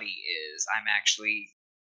body is. I'm actually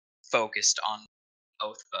focused on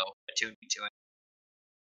Oath Bow, attuned to it.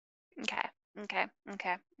 Okay.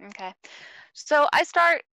 So I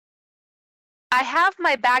have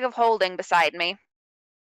my bag of holding beside me.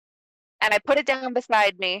 And I put it down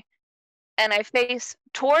beside me. and I face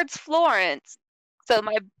towards Florence. So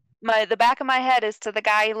the back of my head is to the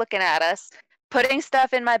guy looking at us, putting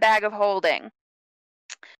stuff in my bag of holding.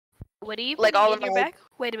 What are you Like putting all in your bag?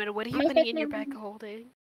 Wait a minute, what are you putting in your bag of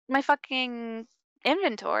holding? My fucking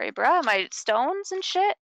inventory, bruh. My stones and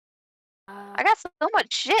shit. I got so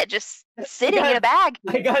much shit just sitting in a bag.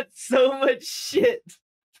 I got so much shit.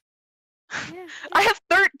 Yeah. I have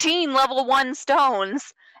 13 level 1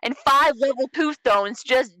 stones and 5 level 2 stones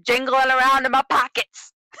just jingling around in my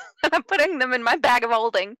pockets. And I'm putting them in my bag of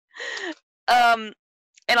holding. And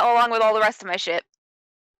along with all the rest of my shit.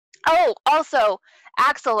 Oh, also,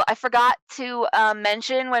 Axel, I forgot to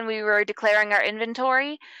mention when we were declaring our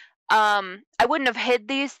inventory. I wouldn't have hid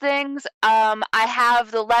these things. I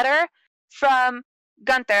have the letter from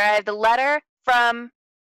Gunther, I have the letter from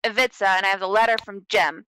Ivica, and I have the letter from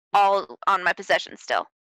Jem, all on my possession still.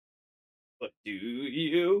 What do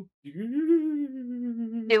you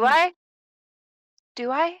do? Do I? Do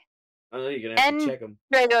I? Oh, you're gonna have to check them.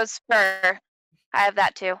 Drago's fur. I have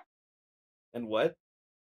that too. And what?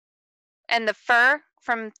 And the fur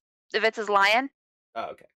from Ivica's lion.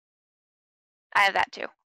 Oh, okay. I have that too.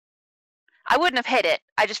 I wouldn't have hid it.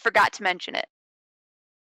 I just forgot to mention it.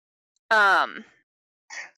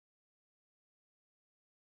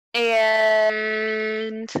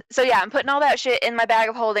 And so yeah, I'm putting all that shit in my bag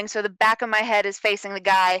of holding, so the back of my head is facing the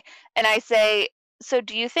guy, and I say, so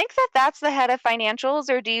do you think that that's the head of financials,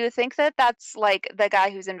 or do you think that that's like the guy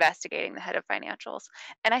who's investigating the head of financials?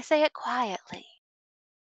 And I say it quietly.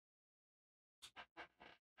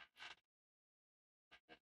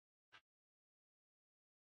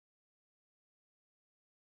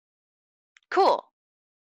 Cool.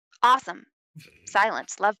 Awesome.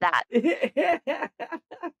 Silence. Love that.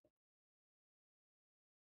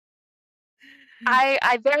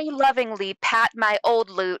 I very lovingly pat my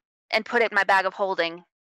old loot and put it in my bag of holding.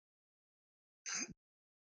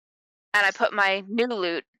 And I put my new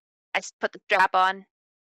loot. I put the strap on.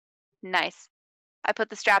 Nice. I put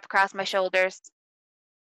the strap across my shoulders.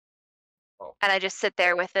 And I just sit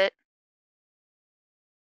there with it.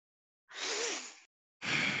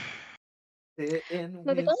 The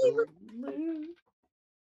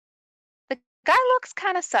guy looks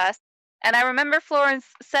kind of sus. And I remember Florence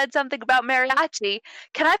said something about mariachi.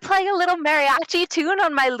 Can I play a little mariachi tune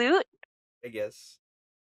on my lute? I guess.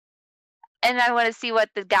 And I want to see what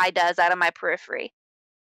the guy does out of my periphery.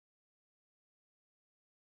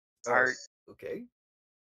 Art. Okay.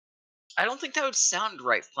 I don't think that would sound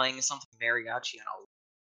right, playing something mariachi on a...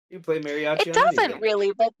 You play mariachi It on doesn't anything.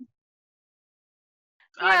 really, but...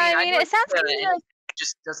 Yeah, I mean it sounds kind of... It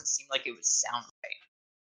just doesn't seem like it would sound right.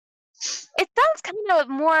 It sounds kind of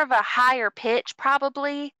more of a higher pitch,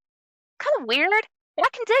 probably. Kind of weird, but I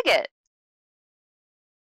can dig it.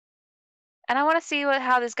 And I want to see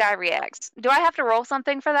how this guy reacts. Do I have to roll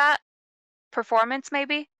something for that? Performance,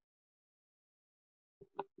 maybe?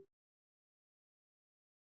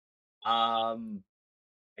 I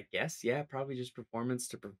guess, yeah, probably just performance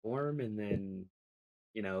to perform, and then,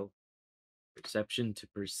 you know, perception to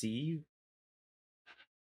perceive.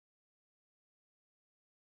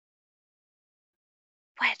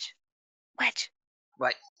 Wedge.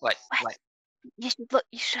 What? You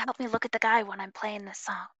should help me look at the guy when I'm playing this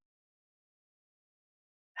song.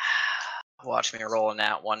 Watch me roll in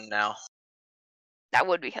that one now. That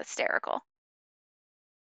would be hysterical.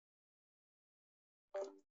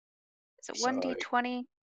 Is it 1d20?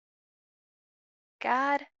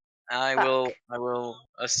 God. I will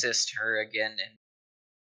assist her again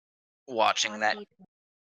in watching that.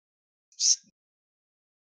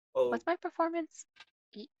 What's my performance?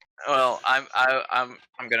 Well, I'm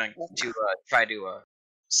gonna try to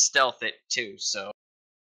stealth it too. So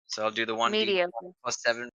I'll do the 1d plus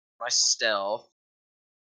 7 for my stealth.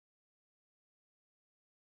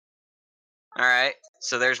 All right.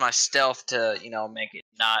 So there's my stealth to make it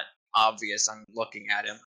not obvious I'm looking at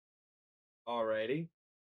him. Alrighty.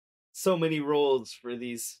 So many rolls for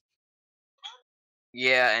these.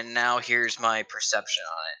 Yeah, and now here's my perception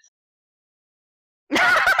on it.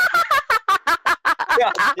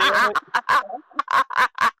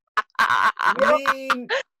 I mean,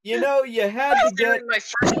 you had to get my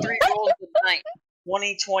first 3 rolls of the night.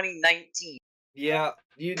 20, 20, 19. Yeah,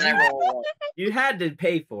 you had to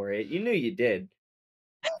pay for it. You knew you did.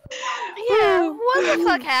 Yeah, what the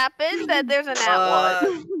fuck happened that there's an at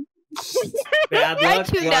one? Bad luck. I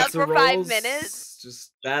tuned out for 5 minutes.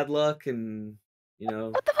 Just bad luck and,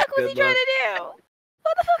 What the fuck was he trying to do?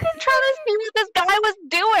 What the fuck is he trying to see what this guy was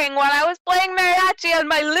doing while I was playing mariachi on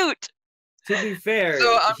my lute? To be fair,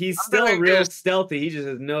 he's still real stealthy. He just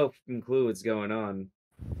has no fucking clue what's going on.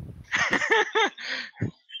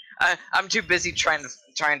 I'm too busy trying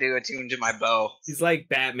to attune to my bow. He's like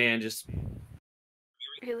Batman, just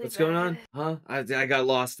Really what's going on? bad. Huh? I got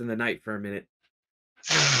lost in the night for a minute.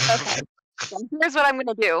 Okay. So here's what I'm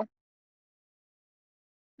gonna do.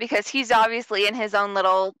 Because he's obviously in his own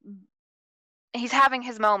little... He's having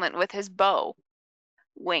his moment with his bow.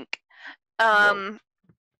 Wink. In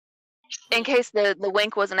case the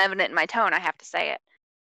wink wasn't evident in my tone, I have to say it.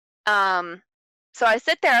 So I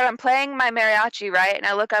sit there, I'm playing my mariachi, right? And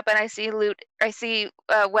I look up and I see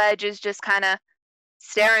Wedge is just kind of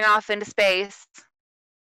staring off into space.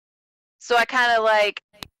 So I kind of like,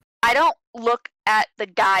 I don't look at the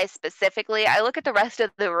guy specifically. I look at the rest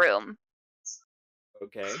of the room.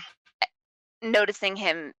 Okay. Noticing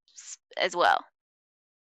him as well.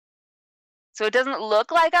 So it doesn't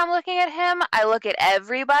look like I'm looking at him. I look at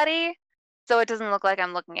everybody. So it doesn't look like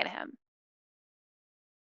I'm looking at him.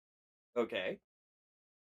 Okay.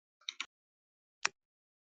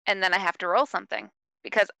 And then I have to roll something.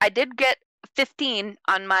 Because I did get 15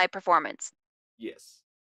 on my performance. Yes.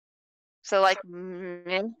 So like...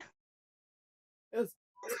 That's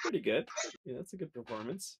pretty good. Yeah, that's a good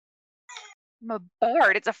performance. I'm a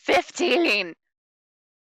bard. It's a 15.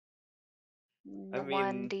 I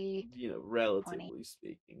mean, 1D. relatively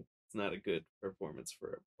speaking, it's not a good performance for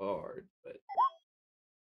a bard, but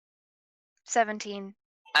 17.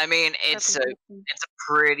 I mean, it's a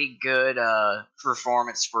pretty good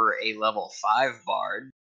performance for a level 5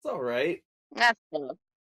 bard. it's all right. That's cool.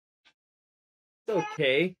 It's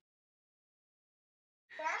okay.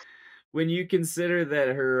 When you consider that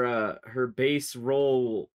her base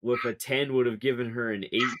roll with a 10 would have given her an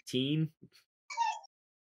 18.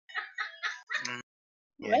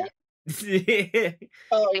 Yeah.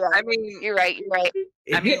 Oh yeah. I mean, you're right.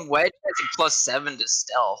 I mean, Wedge has a +7 to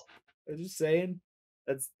stealth. I'm just saying.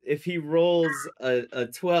 That's if he rolls a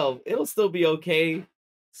 12, it'll still be okay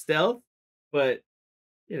stealth, but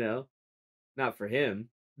not for him.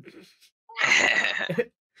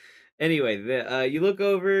 Anyway, you look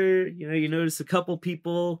over, you notice a couple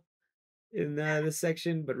people in this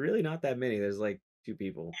section, but really not that many. There's like 2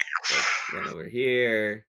 people. Like, over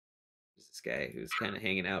here, there's this guy who's kind of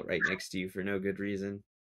hanging out right next to you for no good reason.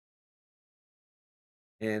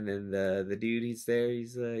 And then the dude, he's there.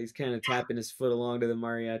 He's kind of tapping his foot along to the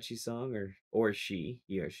mariachi song, or she,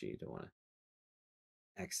 he or she. Don't want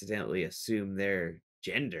to accidentally assume their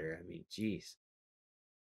gender. I mean, jeez.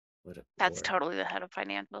 That's totally the head of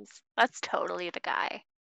financials. That's totally the guy.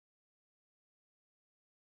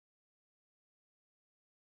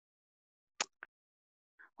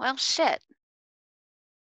 Well, shit.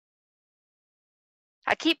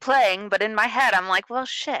 I keep playing, but in my head, I'm like, well,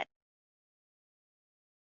 shit.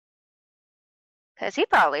 Because he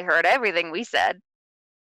probably heard everything we said.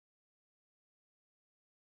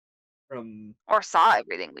 Or saw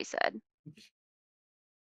everything we said.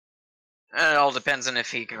 It all depends on if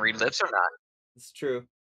he can read lips or not. It's true.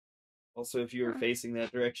 Also, if you were facing that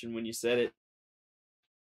direction when you said it.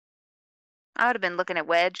 I would have been looking at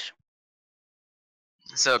Wedge.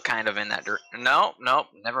 So kind of in that direction. No,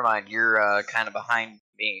 never mind. You're kind of behind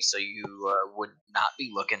me, so you would not be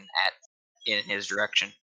looking in his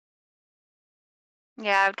direction.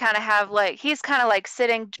 Yeah, I would kind of have like, he's kind of like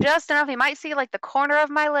sitting just enough. He might see like the corner of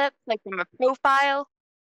my lip, like from a profile.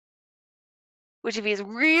 Which if he's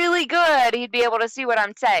really good, he'd be able to see what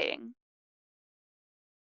I'm saying.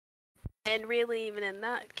 And really, even in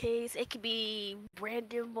that case, it could be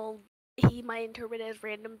random, well, he might interpret it as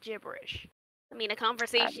random gibberish. I mean, a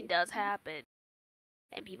conversation does happen.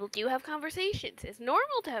 And people do have conversations. It's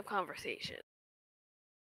normal to have conversations.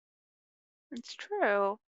 It's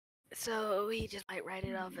true. So he just might write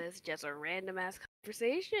it off as just a random-ass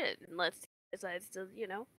conversation. Unless he decides to,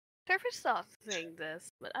 surface sauce saying this.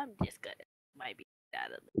 But I'm just gonna might be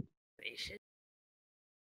out of the conversation.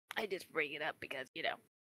 I just bring it up because,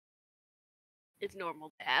 it's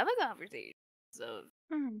normal to have a conversation. So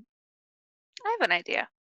I have an idea.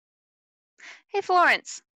 Hey,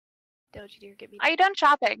 Florence. Don't you dare get me. Are you done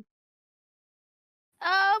shopping?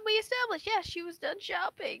 We established, yes, she was done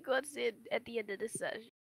shopping. What's in at the end of this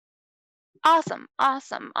session? Awesome.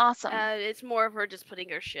 It's more of her just putting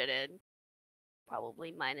her shit in.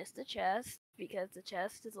 Probably minus the chest, because the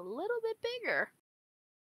chest is a little bit bigger.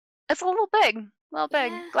 It's a little big. Yeah.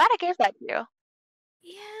 Glad I gave that to you.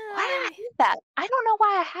 Yeah. Why did I do that? I don't know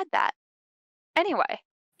why I had that. Anyway.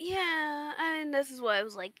 Yeah, and this is why I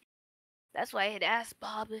was like, that's why I had asked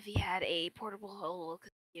Bob if he had a portable hole,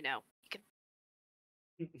 because, you could...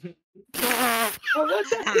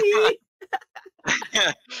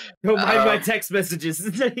 Don't mind my text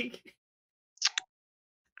messages.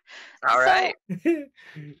 All right.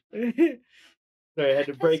 Sorry, I had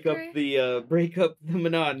to break up great. the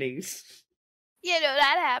monotonies. Yeah, no,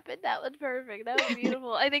 that happened. That was perfect. That was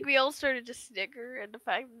beautiful. I think we all started to snicker, and the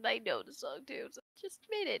fact that I know the song too, so it just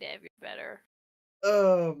made it every better.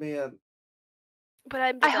 Oh man. But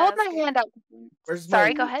I'm I just hold my asking. hand out. Where's Sorry,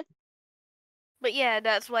 my... go ahead. But yeah,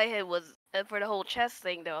 that's why it was for the whole chest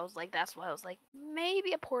thing. Though I was like, that's why I was like,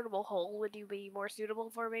 maybe a portable hole would be more suitable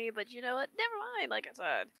for me. But you know what? Never mind. Like I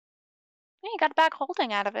said. Yeah, you got a bag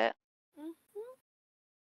holding out of it. Mm-hmm.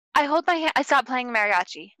 I hold my hand. I stopped playing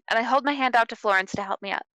mariachi, and I hold my hand out to Florence to help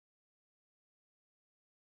me up.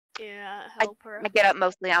 Yeah, help her. I get up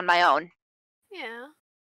mostly on my own. Yeah.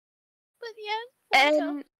 But yeah.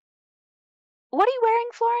 And what are you wearing,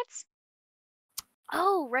 Florence?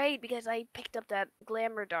 Oh, right, because I picked up that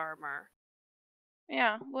glamour armor.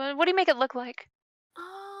 Yeah. What do you make it look like?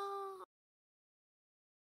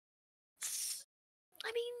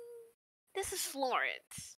 I mean, this is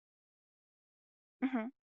Florence. Mm-hmm.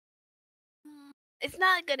 It's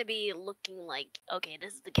not gonna be looking like, okay,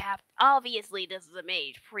 this is the cap. Obviously, this is a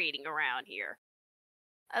mage parading around here.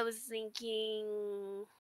 I was thinking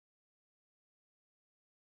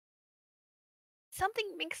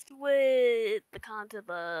something mixed with the concept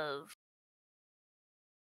of.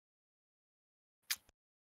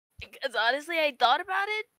 Because honestly, I thought about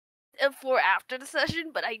it for after the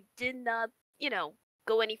session, but I did not,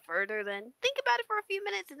 go any further than think about it for a few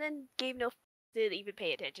minutes and then didn't even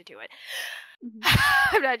pay attention to it.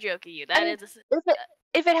 Mm-hmm. I'm not joking you. That is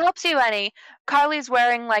if it helps you any, Carly's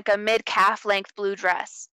wearing like a mid-calf length blue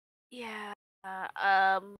dress. Yeah.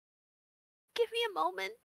 Give me a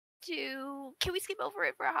moment to. Can we skip over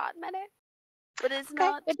it for a hot minute? But it's okay,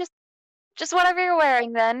 not. Just whatever you're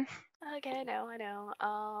wearing then. Okay, I know.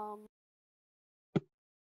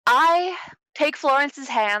 I take Florence's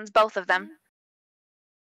hands, both of them,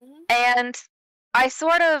 and I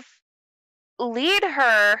sort of lead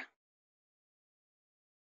her.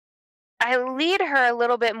 I lead her a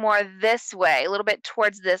little bit more this way, a little bit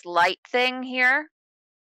towards this light thing here.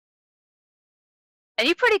 And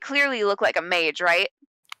you pretty clearly look like a mage, right?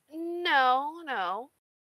 No.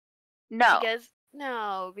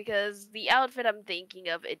 Because the outfit I'm thinking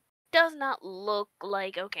of, it does not look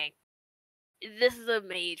like, okay, this is a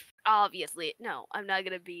mage. Obviously, no, I'm not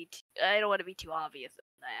gonna be. I don't want to be too obvious in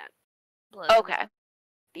that. Plus, okay.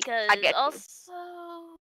 Because also,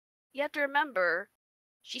 you have to remember,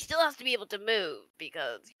 she still has to be able to move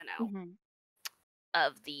because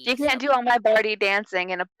of the. You can't do all my bardy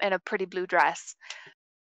dancing in a pretty blue dress.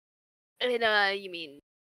 You mean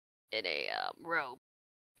in a robe?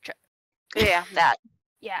 Yeah, that.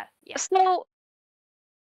 Yeah. So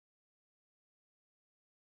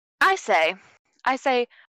I say,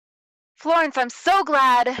 Florence, I'm so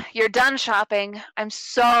glad you're done shopping. I'm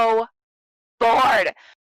so bored.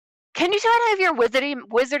 Can you do any of your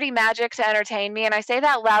wizardy magic to entertain me? And I say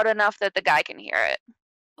that loud enough that the guy can hear it.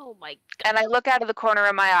 Oh my god. And I look out of the corner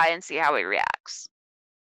of my eye and see how he reacts.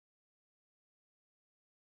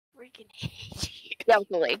 Freaking hate you.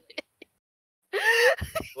 Stealthily.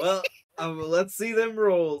 Well, let's see them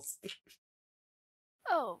rolls.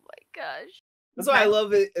 Oh my gosh. That's why I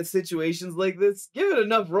love it in situations like this. Give it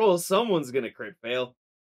enough rolls, someone's gonna crit fail.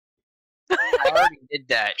 I already did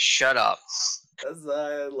that. Shut up. That's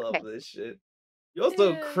why I love this shit. You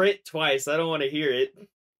also crit twice. I don't want to hear it.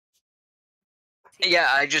 Yeah,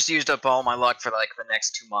 I just used up all my luck for like the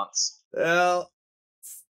next 2 months. Well,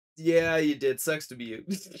 yeah, you did. Sucks to be you.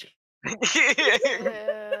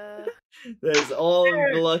 That is all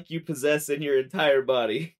the luck you possess in your entire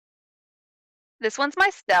body. This one's my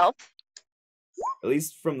stealth. At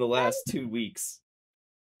least from the last 2 weeks.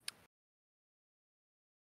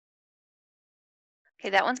 Okay,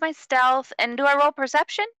 that one's my stealth. And do I roll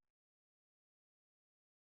perception?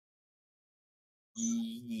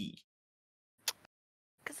 Because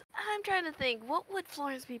I'm trying to think, what would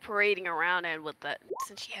Florence be parading around in with that,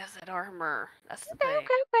 since she has that armor? That's the thing. Okay.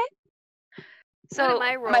 So, what am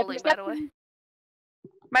I rolling, by the way?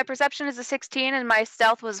 My perception is a 16 and my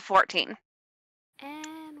stealth was 14.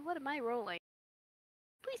 And what am I rolling?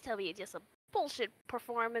 Please tell me it's just a bullshit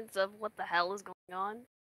performance of what the hell is going on.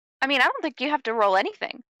 I mean, I don't think you have to roll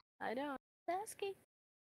anything. I know. Asking.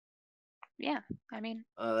 Yeah, I mean.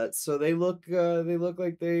 So they look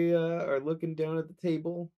like they are looking down at the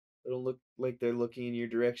table. They don't look like they're looking in your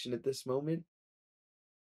direction at this moment.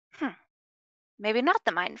 Maybe not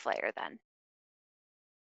the Mind Flayer then.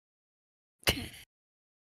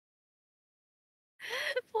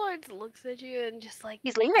 Florence looks at you and just like...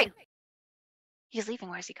 He's leaving. He's leaving.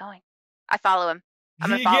 Where's he going? I follow him.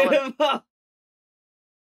 I'm gonna follow him.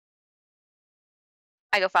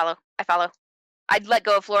 I go follow. I follow. I'd let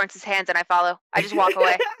go of Florence's hands and I follow. I just walk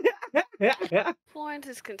away. Florence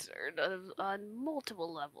is concerned on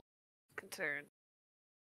multiple levels. Concerned.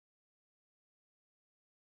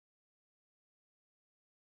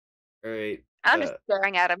 All right. I'm just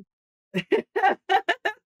staring at him.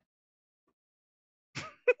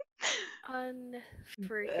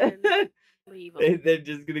 Unfreaking believable. They're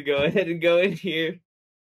just gonna go ahead and go in here.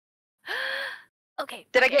 Okay.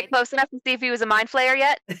 Did I get close enough to see if he was a mind flayer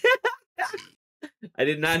yet? I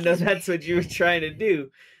did not know that's what you were trying to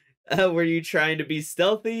do. Were you trying to be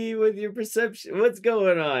stealthy with your perception? What's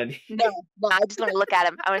going on? No, I just want to look at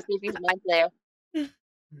him. I want to see if he's a mind flayer.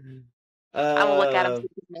 I will look at him. See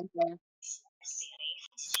if he's a mind flayer.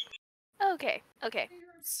 Okay.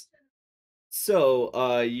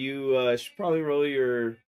 So, you should probably roll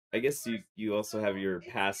your. I guess you also have your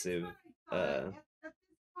passive.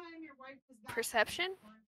 Perception?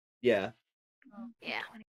 Yeah. Yeah.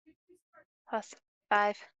 Plus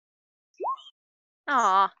 5.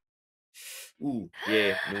 Aw. Ooh,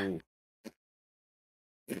 yeah, no.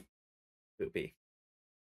 Poopy.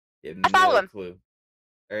 You have I follow him. Clue.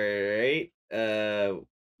 Alright, Where'd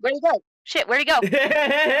he go? Shit, where'd he go?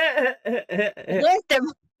 Lost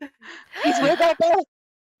him. He's way back there.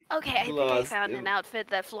 Okay, I think I found an outfit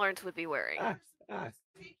that Florence would be wearing.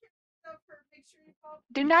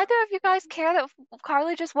 Do neither of you guys care that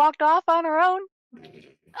Carly just walked off on her own?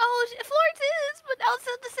 Oh, Florence is, but also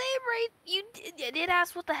the same, right? You did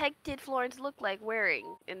ask what the heck did Florence look like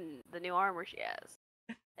wearing in the new armor she has.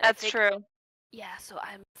 And that's true. Yeah, so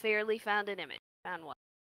I fairly found an image. Found one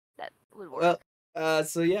that would work. Well,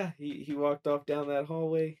 so yeah, he walked off down that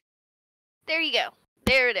hallway. There you go.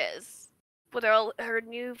 There it is. With her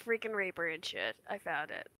new freaking raper and shit. I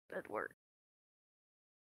found it. It worked.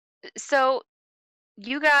 So,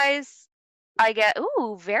 you guys, I get,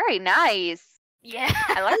 ooh, very nice. Yeah.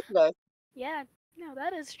 I like this. Yeah. No,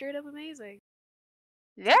 that is straight up amazing.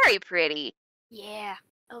 Very pretty. Yeah.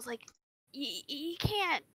 I was like, you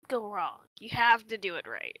can't go wrong. You have to do it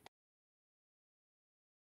right.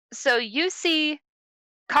 So you see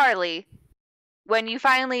Carly when you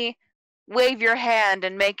finally wave your hand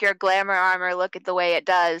and make your glamour armor look at the way it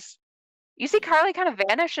does. You see Carly kind of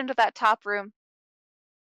vanish into that top room.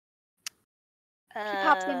 She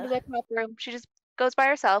pops into the top room. She just goes by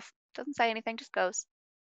herself. Doesn't say anything, just goes.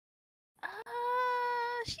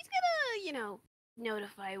 She's gonna,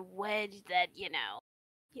 notify Wedge that,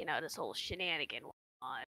 this whole shenanigan went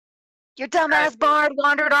on. Your dumbass bard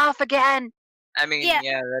wandered off again! I mean,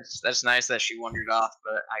 yeah, that's nice that she wandered off,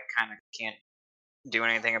 but I kind of can't do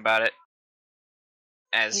anything about it.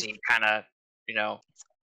 As he kind of,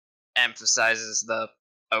 emphasizes the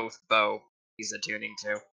oath bow he's attuning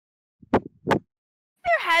to.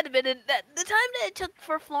 There had been the time that it took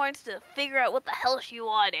for Florence to figure out what the hell she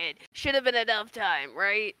wanted should have been enough time,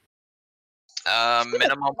 right?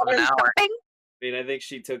 Minimum of an hour. I mean, I think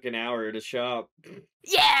she took an hour to shop.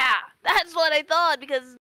 Yeah, that's what I thought,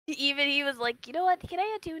 because even he was like, you know what, can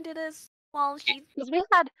I attune to this while she's... Because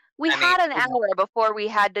we had an hour before we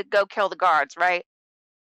had to go kill the guards, right?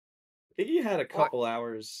 I think you had a couple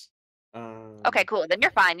hours. Okay, cool. Then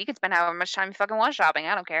you're fine. You can spend however much time you fucking want shopping.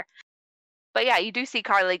 I don't care. But yeah, you do see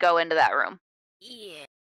Carly go into that room. Yeah,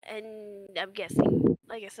 and I'm guessing,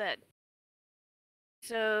 like I said.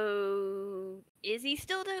 So, is he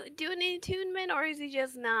still doing the attunement, or is he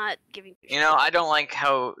just not giving? I don't like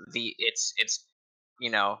how it's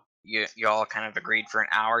you all kind of agreed for an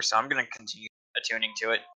hour, so I'm gonna continue attuning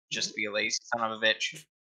to it. Just be a lazy son of a bitch.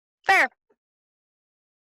 Fair.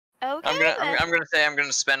 Okay. I'm gonna say I'm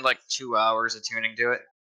gonna spend like 2 hours attuning to it.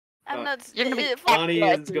 I'm not. Donnie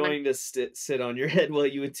is going to sit on your head while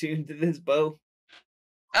you attune to this bow.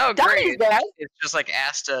 Oh, Donnie's great! there. It's just like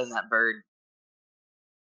Asta and that bird.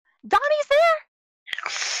 Donnie's there.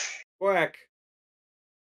 Quack.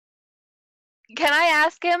 Can I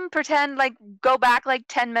ask him? Pretend go back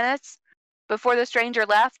 10 minutes before the stranger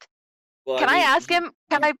left. Well, Can I ask him?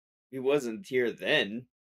 He wasn't here then.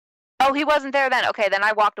 Oh, he wasn't there then. Okay, then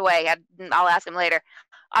I walked away. I'll ask him later.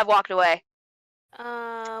 I walked away.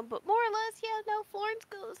 But more or less, yeah, no, Florence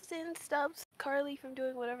goes and stops Carly from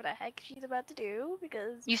doing whatever the heck she's about to do,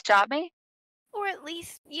 because... You stop me? Or at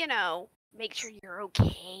least, make sure you're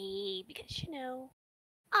okay, because,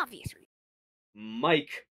 obvious reasons.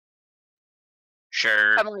 Mike.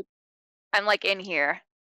 Sure. I'm in here.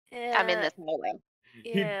 I'm in this hallway.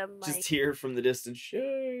 Yeah, You'd Mike. just hear from the distance, sure.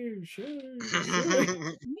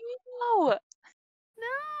 No!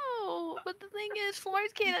 No! But the thing is,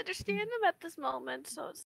 Florence can't understand him at this moment,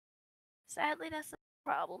 so sadly that's the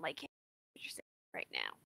problem. I can't understand right now.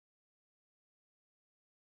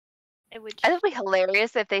 It would. I think it'd be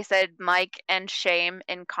hilarious if they said Mike and shame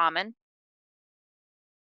in common.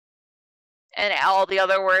 And all the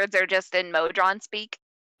other words are just in Modron speak.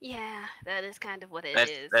 Yeah, that is kind of what it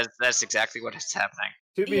is. That's exactly what is happening.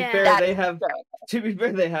 To be Yeah. fair, That they is have. true. To be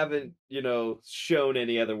fair, they haven't, shown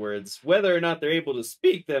any other words. Whether or not they're able to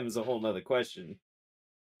speak them is a whole nother question.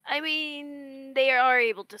 I mean, they are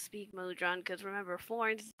able to speak Modron because remember,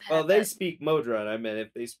 Florence. Well, they speak Modron. I meant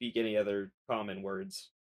if they speak any other common words.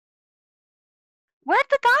 Where'd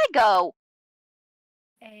the guy go?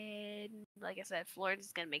 And like I said, Florence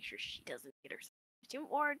is gonna make sure she doesn't get herself too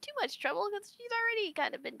much trouble because she's already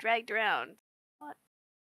kind of been dragged around. But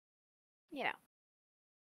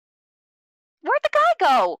Where'd the guy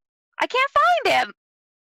go? I can't find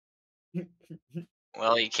him.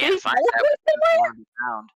 Well, you can't He's find that always one to be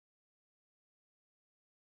found.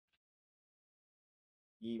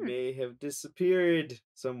 He may have disappeared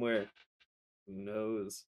somewhere. Who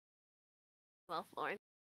knows? Well, Florence,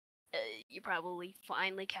 you probably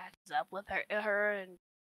finally catches up with her and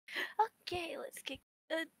okay, let's get.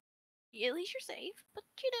 At least you're safe, but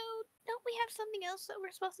don't we have something else that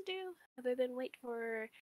we're supposed to do other than wait for,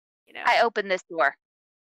 I opened this door.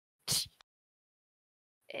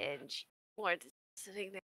 And Florence is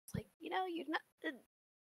sitting there, it's like, you're not.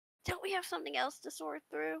 Don't we have something else to sort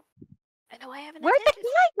through? I know I haven't. Where'd the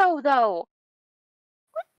guy go, though?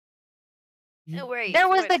 Oh, wait, There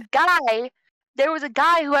was a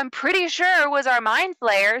guy who I'm pretty sure was our mind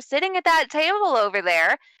flayer sitting at that table over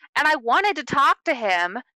there, and I wanted to talk to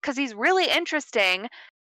him because he's really interesting.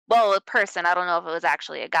 Well, a person. I don't know if it was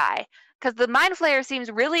actually a guy. Because the mind flayer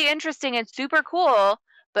seems really interesting and super cool,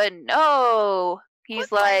 but no. He's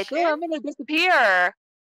Quick like, question. oh, I'm going to disappear.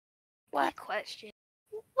 What question?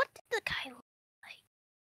 What did the guy look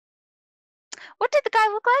like? What did the guy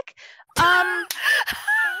look like?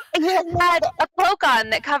 He had a cloak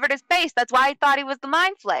on that covered his face. That's why I thought he was the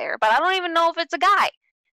mind flayer. But I don't even know if it's a guy.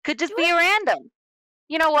 Could just be a random.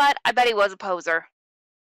 You know what? I bet he was a poser.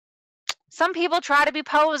 Some people try to be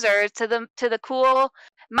posers to the cool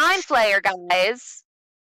mind flayer guys.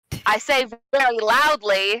 I say very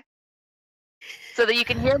loudly so that you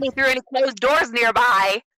can hear me through any closed doors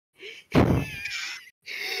nearby.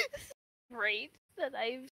 Great that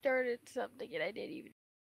I've started something and I didn't even.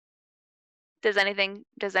 Does anything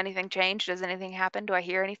change? Does anything happen? Do I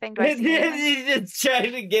hear anything? Do I see anything? You're just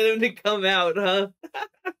trying to get him to come out, huh?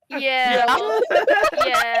 Yeah.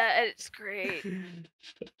 Yeah, it's great.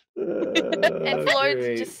 And Florence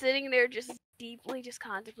is just sitting there, just deeply just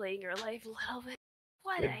contemplating her life a little bit.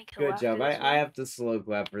 Why did I go Good after job. this I have to slow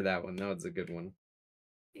clap for that one. That was a good one.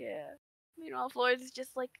 Yeah. Meanwhile, Florence is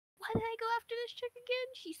just like, why did I go after this chick again?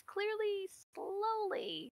 She's clearly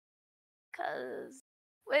slowly. Cause,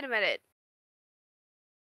 wait a minute.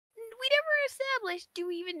 We never established, do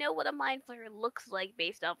we even know what a mind flayer looks like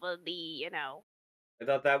based off of the, I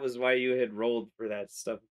thought that was why you had rolled for that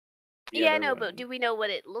stuff. Yeah, I know, but do we know what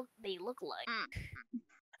they look like?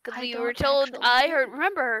 Because I we don't were told, actually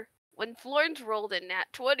remember, when Florence rolled in Nat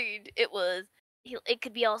 20, it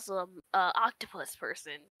could be also a octopus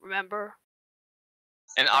person, remember?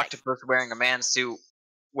 An octopus wearing a man suit,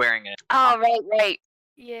 wearing it. Oh, right.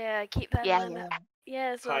 Yeah, keep that Yeah, in mind.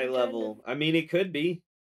 Yeah, so High I'm trying level. I mean, it could be.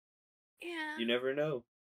 Yeah. You never know.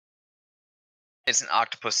 It's an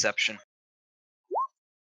octopusception.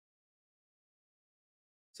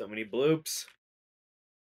 So many bloops.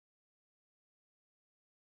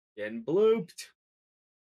 Getting blooped.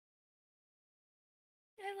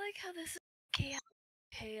 I like how this is chaos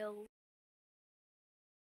pale.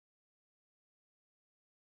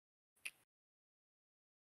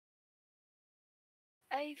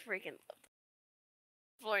 I freaking love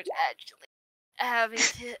Florence actually having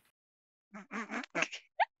to.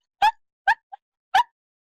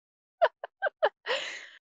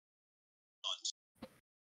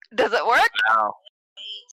 Does it work? Wow.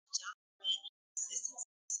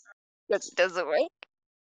 Does it work?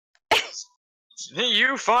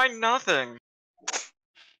 You find nothing.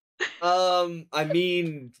 I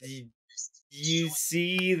mean, you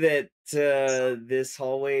see that this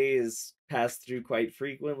hallway is passed through quite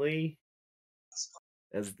frequently,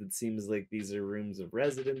 as it seems like these are rooms of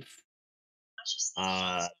residence.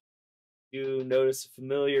 You notice a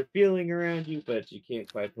familiar feeling around you, but you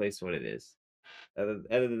can't quite place what it is. Other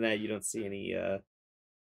than that, you don't see any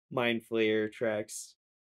mind flayer tracks,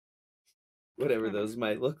 whatever those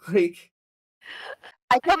might look like.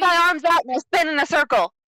 I put my arms out and I spin in a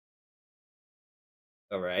circle.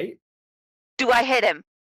 All right. Do I hit him?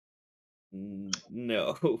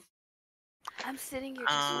 No. I'm sitting here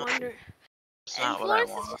just wondering. It's And not what I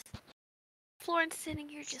Florence is want. Florence sitting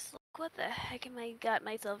here just like, what the heck am I got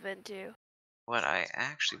myself into? What I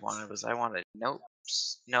actually wanted was I wanted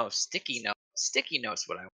notes. No, sticky notes. Sticky notes.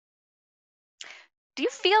 What I. Do you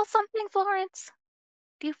feel something, Florence?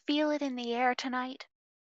 Do you feel it in the air tonight?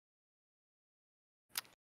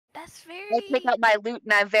 That's very. I take out my lute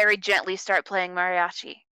and I very gently start playing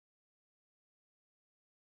mariachi.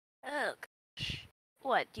 Oh gosh.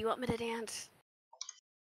 What? Do you want me to dance?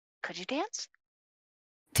 Could you dance?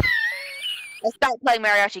 I start playing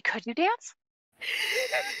mariachi. Could you dance?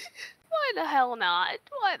 Why the hell not?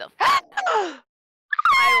 Why the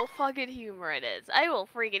I will fucking humor this. I will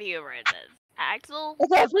freaking humor this. Axel?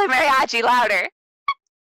 Okay, play mariachi louder.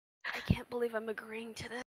 I can't believe I'm agreeing to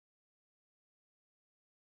this.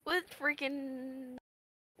 With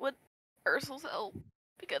Ursul's help.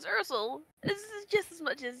 Because Ursul is just as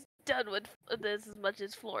much as done with this as much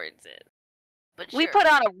as Florence is. But sure. We put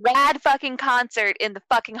on a rad fucking concert in the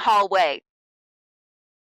fucking hallway.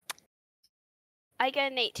 I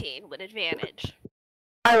get an 18 with advantage.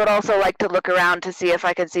 I would also like to look around to see if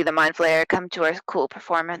I can see the Mind Flayer come to our cool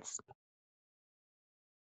performance.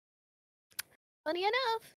 Funny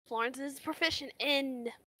enough, Florence is proficient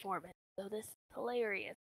in performance, so this is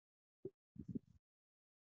hilarious.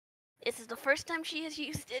 This is the first time she has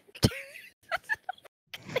used it.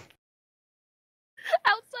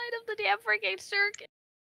 Outside of the damn freaking circuit.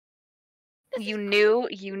 You knew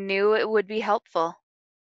it would be helpful.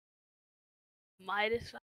 Might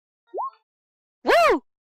as well. Woo!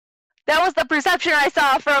 That was the perception I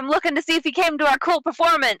saw from looking to see if he came to our cool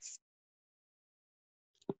performance.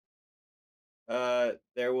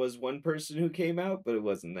 There was one person who came out, but it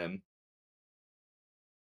wasn't them.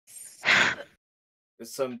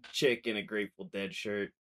 There's some chick in a Grateful Dead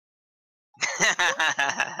shirt.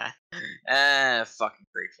 Fucking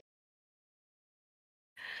grateful.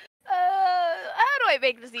 How do I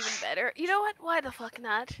make this even better? You know what? Why the fuck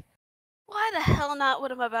not? Why the hell not?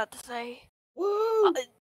 What am I about to say? Woo!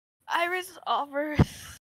 Iris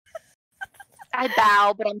offers. I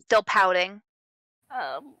bow, but I'm still pouting.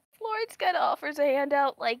 Florence kind of offers a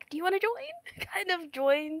handout. Like, do you want to join? Kind of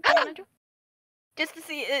join. Just to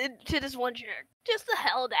see to this one jerk. Just to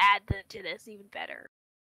hell to add to this even better.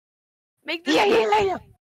 Make this. Yeah.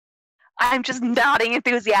 I'm just nodding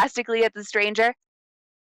enthusiastically at the stranger.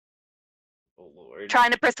 Oh Lord.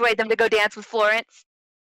 Trying to persuade them to go dance with Florence.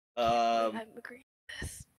 I'm agreeing with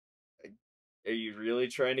this. Are you really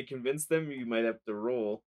trying to convince them? You might have to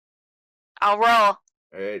roll. I'll roll.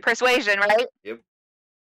 Alright. Persuasion, right? Yep.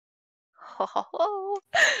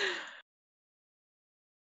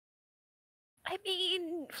 I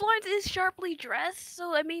mean, Florence is sharply dressed,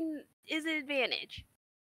 so I mean, is it advantage?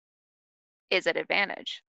 Is it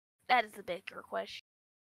advantage? That is the bigger question.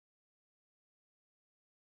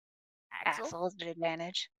 Axel, is it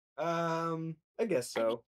advantage? I guess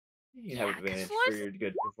so. You have advantage for your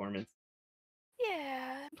good performance.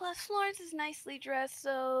 Yeah, plus Florence is nicely dressed,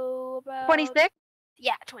 so about 26?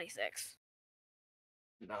 Yeah, 26.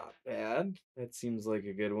 Not bad. That seems like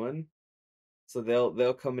a good one. So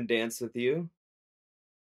they'll come and dance with you.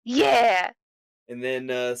 Yeah. And then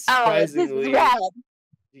surprisingly, oh,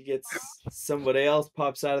 you get somebody else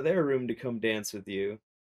pops out of their room to come dance with you.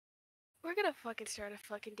 We're gonna fucking start a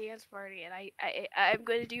fucking dance party, and I'm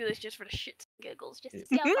gonna do this just for the shits and giggles, just to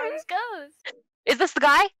see how far this goes. Is this the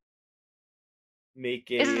guy?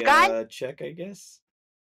 Make a check, I guess.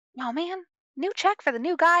 Oh man, new check for the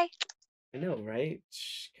new guy. I know, right?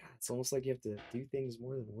 God, it's almost like you have to do things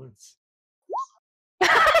more than once.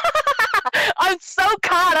 I'm so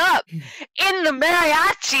caught up in the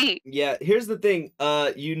mariachi. Yeah, here's the thing.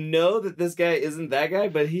 You know that this guy isn't that guy,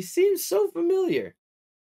 but he seems so familiar.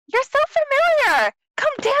 You're so familiar.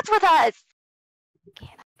 Come dance with us.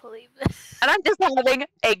 Can't believe this. And I'm just having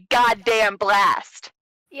a goddamn blast.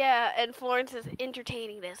 Yeah, and Florence is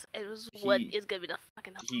entertaining this. It was what is gonna be the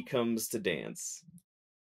fucking. He comes to dance.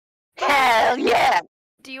 Hell yeah!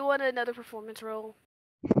 Do you want another performance roll?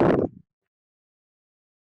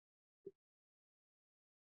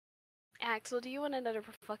 Axel, do you want another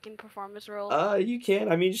fucking performance roll? You can.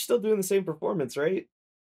 I mean, you're still doing the same performance, right?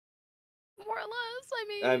 More or less, I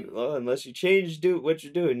mean. Well, unless you change what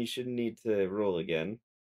you're doing, you shouldn't need to roll again.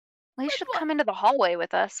 Well, you should come into the hallway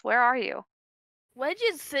with us. Where are you? Wedge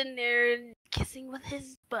is sitting there kissing with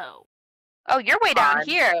his bow. Oh, you're way down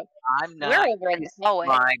here. I'm not. We're over in the hallway.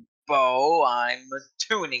 My bow, I'm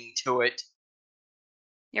attuning to it.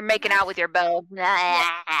 You're making out with your bow.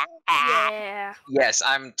 Yeah. Yes,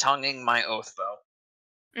 I'm tonguing my oath bow.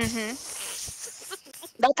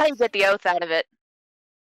 That's how you get the oath out of it.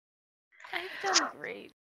 I've done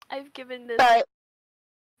great. I've given this. But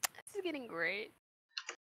this is getting great.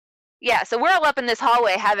 Yeah, so we're all up in this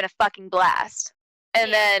hallway having a fucking blast.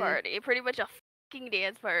 And dance then party. Pretty much a fucking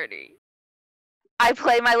dance party. I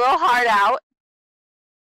play my little heart out.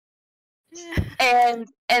 and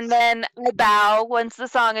then I bow once the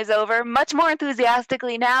song is over, much more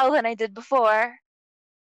enthusiastically now than I did before.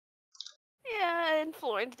 Yeah, and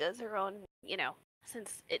Florence does her own,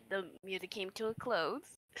 since the music came to a close.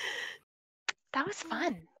 That was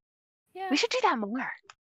fun. Yeah. We should do that more.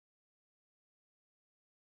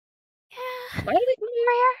 Yeah. Why did we come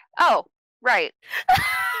over here? Oh, right.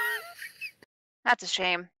 That's a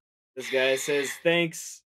shame. This guy says,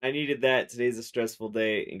 "Thanks. I needed that. Today's a stressful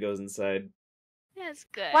day," and goes inside. That's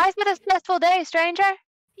good. Why is it a stressful day, stranger?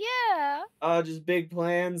 Yeah. Oh, just big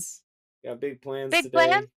plans. Got big plans Big today.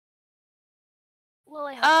 plan? Well,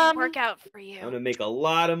 I hope they work out for I'm you. gonna make a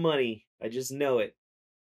lot of money. I just know it.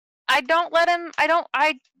 I don't let him.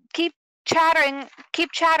 I keep chattering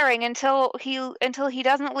until he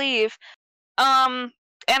doesn't leave. And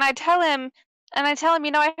I tell him,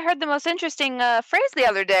 I heard the most interesting phrase the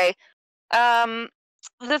other day.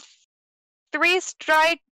 The three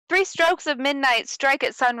strokes of midnight strike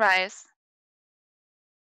at sunrise.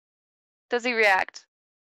 Does he react?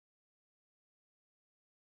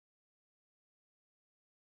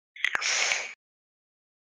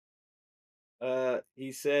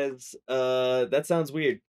 He says, that sounds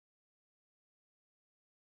weird.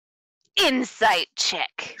 Insight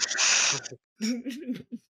check.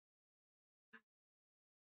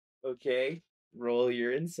 Okay, roll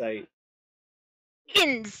your insight.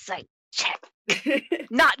 Insight check.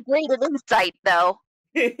 Not great at insight, though.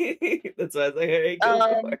 That's why I was like, alright,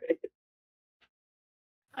 go for it.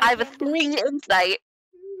 I have a 3 insight.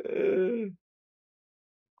 You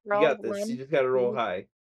Roll got this. You just gotta roll high.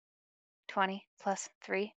 20 plus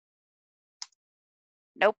 3.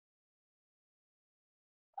 Nope.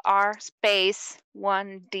 R space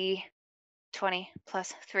 1D 20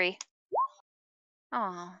 plus 3.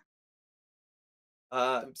 Aw.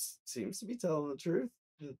 Seems to be telling the truth.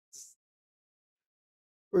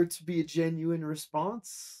 Or to be a genuine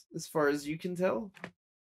response, as far as you can tell.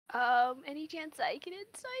 Any chance I can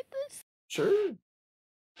insight this? Sure.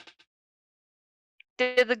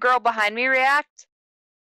 Did the girl behind me react?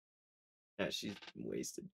 Yeah, she's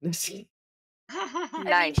wasted. Nice.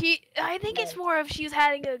 I think it's more of she's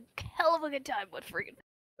having a hell of a good time with freaking.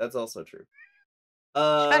 That's also true. She's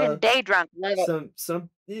fucking day drunk. Love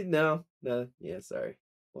it. No, yeah, sorry.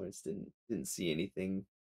 Florence didn't see anything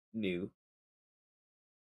new.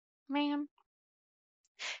 Man.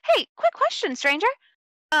 Hey, quick question, stranger.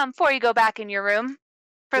 Before you go back in your room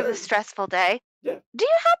for the stressful day. Yeah. Do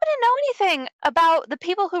you happen to know anything about the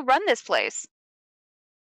people who run this place?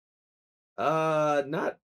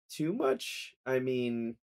 Not too much. I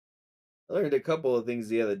mean, I learned a couple of things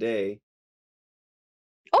the other day.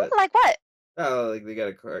 Oh, like what? Oh, like they got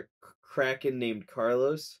a Kraken named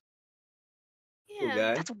Carlos. Yeah. Cool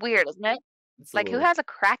guy. That's weird, isn't it? It's Like, who has a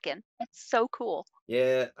Kraken? That's so cool.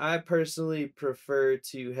 Yeah, I personally prefer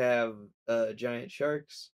to have giant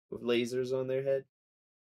sharks with lasers on their head.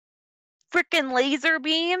 Freaking laser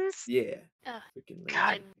beams? Yeah. Freaking laser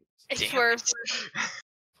God. beams. It's for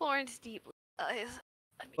Florence deep eyes.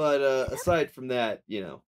 But aside from that,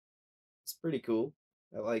 it's pretty cool.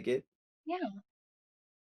 I like it. Yeah.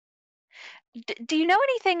 Do you know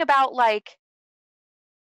anything about, like,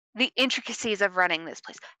 the intricacies of running this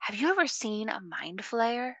place? Have you ever seen a mind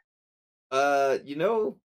flayer?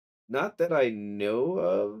 Not that I know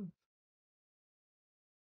of.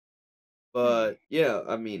 But yeah,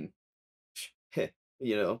 I mean,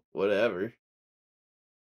 whatever.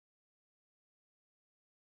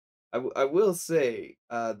 I will say,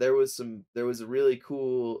 there was a really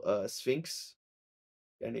cool Sphinx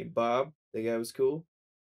guy named Bob. The guy was cool.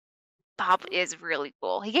 Bob is really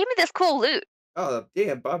cool. He gave me this cool loot. Oh,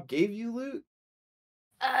 damn, Bob gave you loot?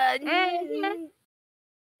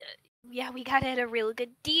 Yeah, we got it at a really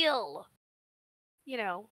good deal.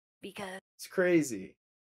 Because It's crazy.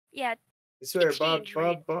 yeah, I swear, exchange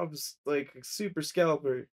rate. Bob's like a super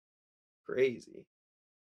scalper. Crazy.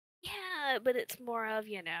 Yeah, but it's more of,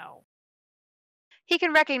 He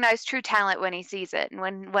can recognize true talent when he sees it, and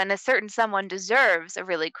when a certain someone deserves a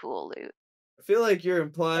really cool loot. I feel like you're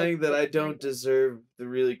implying that I don't deserve the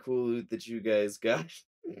really cool loot that you guys got.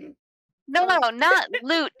 No, not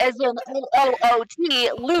loot as in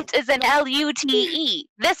L-O-O-T. Loot as in L-U-T-E.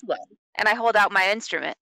 This one. And I hold out my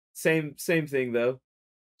instrument. Same thing though.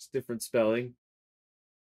 Just different spelling.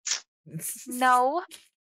 No.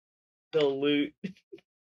 Still loot.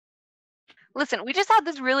 Listen, we just had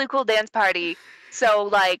this really cool dance party. So,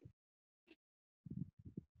 like,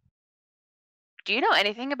 Do you know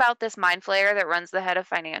anything about this mind flayer that runs the head of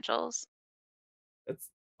financials? That's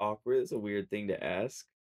awkward. It's a weird thing to ask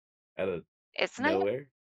out of Isn't nowhere.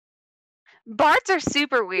 Bards are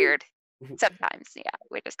super weird. Sometimes, yeah,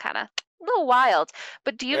 we're just kind of a little wild.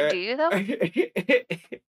 But do you though?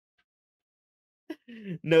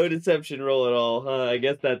 No deception roll at all, huh? I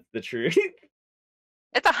guess that's the truth.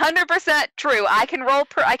 It's 100% true. I can roll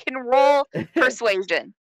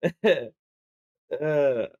persuasion.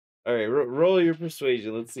 All right, roll your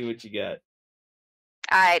persuasion. Let's see what you got.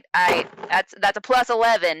 That's a plus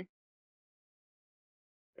 11.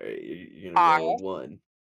 All right, you're gonna roll 1.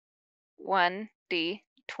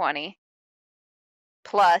 1d20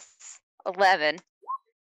 plus 11.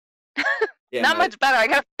 Yeah, Not much better. I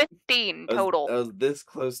got 15 total. I was this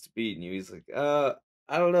close to beating you. He's like, I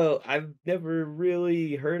don't know. I've never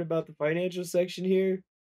really heard about the financial section here.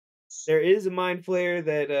 There is a mind flayer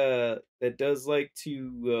that does like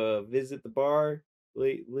to visit the bar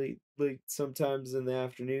late sometimes in the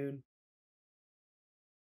afternoon.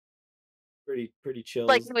 Pretty chill.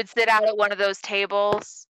 Like you would sit out at one of those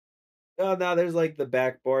tables. Oh no, there's like the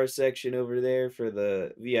back bar section over there for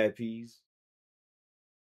the VIPs.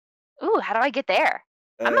 Ooh, how do I get there?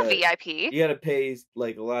 I'm a VIP. You gotta pay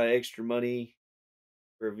like a lot of extra money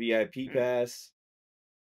for a VIP pass.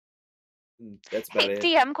 That's about it.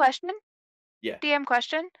 DM question? Yeah. DM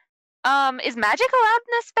question. Is magic allowed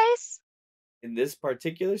in this space? In this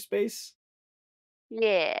particular space?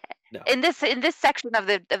 Yeah. No. In this section of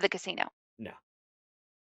the casino. No.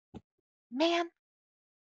 Man.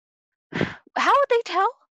 How would they tell?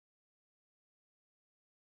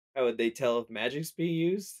 How would they tell if magic's being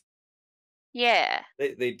used? Yeah.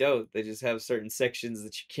 They don't. They just have certain sections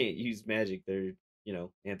that you can't use magic. They're,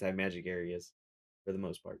 anti-magic areas for the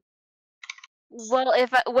most part. Well,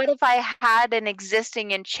 what if I had an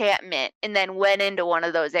existing enchantment and then went into one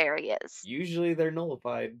of those areas? Usually they're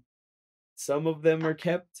nullified. Some of them are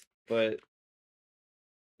kept, but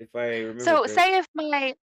if I remember. So say if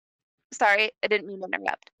sorry, I didn't mean to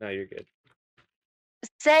interrupt. No, you're good.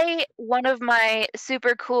 Say one of my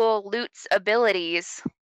super cool loot's abilities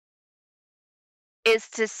is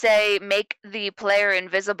to say make the player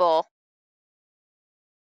invisible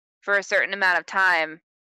for a certain amount of time.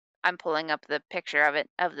 I'm pulling up the picture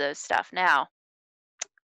of the stuff now.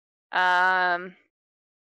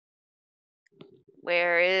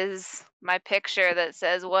 Where is my picture that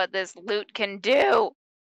says what this loot can do?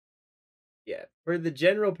 Yeah, for the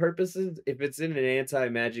general purposes, if it's in an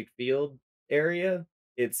anti-magic field area,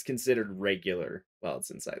 it's considered regular while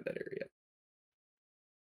it's inside that area.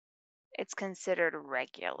 It's considered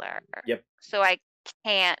regular. Yep. So I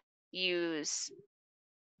can't use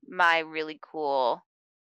my really cool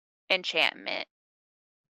enchantment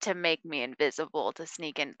to make me invisible to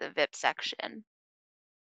sneak into the VIP section.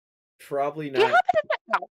 Probably not. Do you happen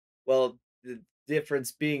to know? Well, the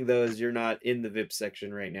difference being though is you're not in the VIP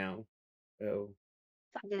section right now. So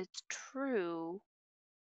that is true.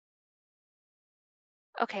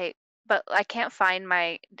 Okay, but I can't find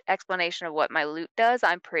my explanation of what my loot does.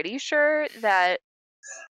 I'm pretty sure that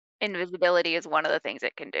invisibility is one of the things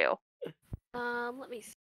it can do. Let me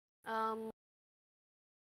see.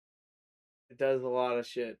 It does a lot of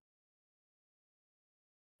shit.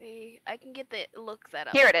 I can look that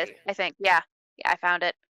up. Here it is, I think. Yeah, I found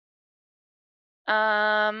it.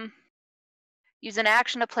 Use an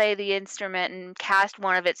action to play the instrument and cast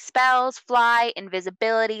one of its spells: fly,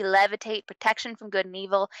 invisibility, levitate, protection from good and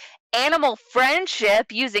evil, animal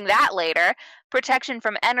friendship, using that later, protection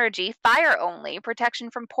from energy, fire only, protection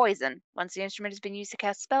from poison. Once the instrument has been used to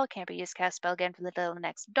cast a spell, it can't be used to cast a spell again till the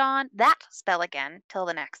next dawn. That spell again till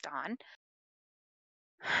the next dawn.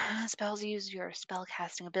 Spells use your spell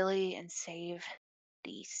casting ability and save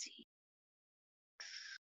DC.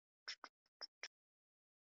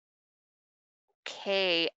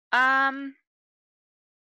 Okay.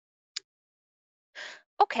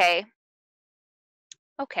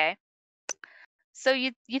 Okay. So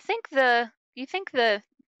you think the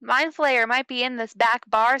mind flayer might be in this back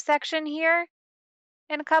bar section here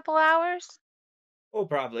in a couple hours? Oh,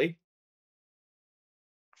 probably.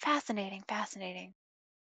 Fascinating.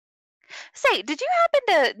 Say, did you happen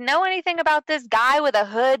to know anything about this guy with a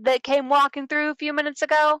hood that came walking through a few minutes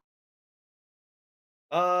ago?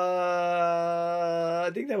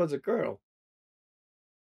 I think that was a girl.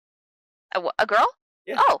 A girl?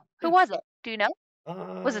 Yeah. Oh, who was it? Do you know?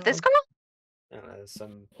 Was it this girl? I don't know,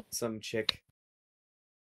 some chick.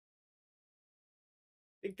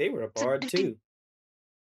 I think they were a bard too.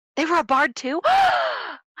 They were a bard too?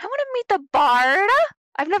 I want to meet the bard.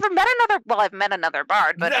 I've never met another. Well, I've met another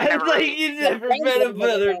bard, but I've never you never met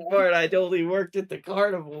another bard. I only worked at the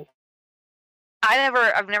carnival.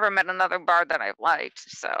 I've never met another bard that I've liked,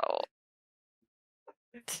 so.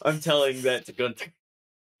 I'm telling that to Gunther.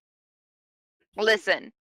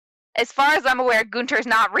 Listen, as far as I'm aware, Gunter's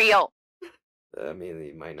not real. I mean,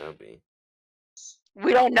 he might not be.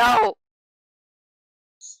 We don't know.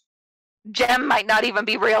 Gem might not even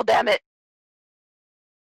be real, damn it.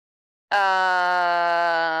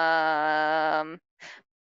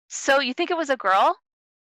 So you think it was a girl?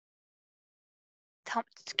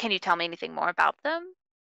 Can you tell me anything more about them?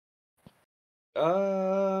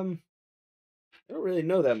 I don't really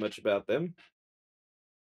know that much about them.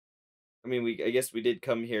 I mean, I guess we did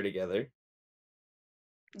come here together.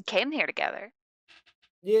 Came here together.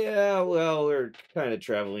 Yeah, well, we're kind of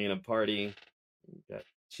traveling in a party.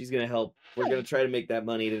 She's gonna help. We're gonna try to make that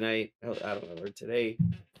money tonight. I don't know, or today.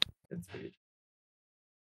 That's weird.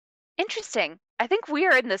 Interesting. I think we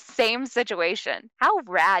are in the same situation. How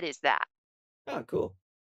rad is that? Oh, cool.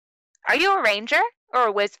 Are you a ranger or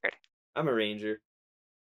a wizard? I'm a ranger.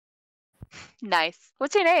 Nice.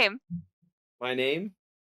 What's your name? My name?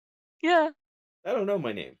 Yeah. I don't know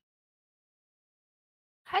my name.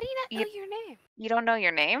 How do you not know your name? You don't know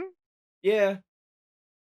your name? Yeah.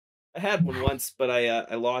 I had one once, but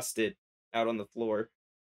I lost it out on the floor.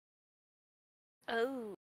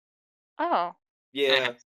 Oh. Oh.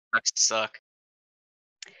 Yeah. Suck.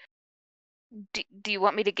 Do you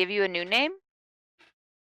want me to give you a new name?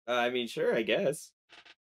 I mean, sure, I guess.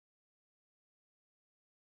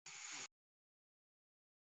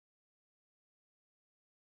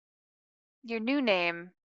 Your new name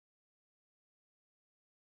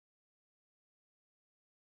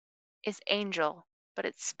is Angel, but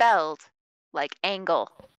it's spelled like angle.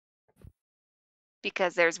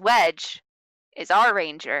 Because there's Wedge, is our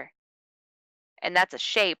ranger, and that's a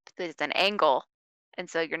shape that's an angle, and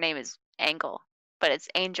so your name is Angle, but it's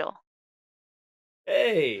Angel.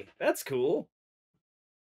 Hey, that's cool.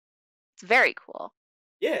 It's very cool.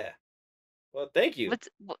 Yeah. Well, thank you.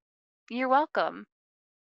 You're welcome.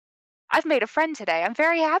 I've made a friend today. I'm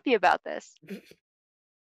very happy about this.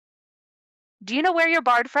 Do you know where your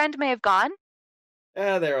bard friend may have gone?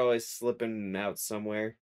 They're always slipping out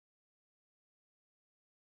somewhere.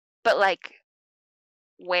 But, like,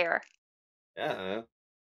 where? I don't know.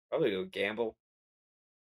 Probably go gamble.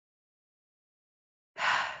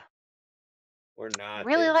 Or not.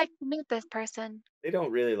 Really like to meet this person. They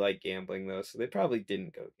don't really like gambling, though, so they probably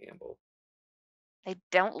didn't go gamble. They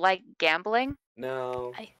don't like gambling?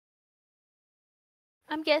 No.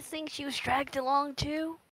 I'm guessing she was dragged along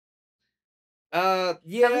too.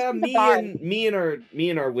 Yeah, me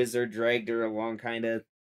and our wizard dragged her along, kind of.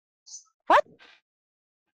 What?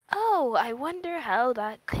 Oh, I wonder how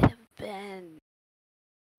that could have been.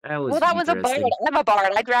 That was a bard. I'm a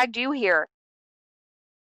bard. I dragged you here.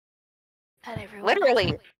 Not everyone.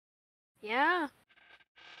 Literally. Yeah.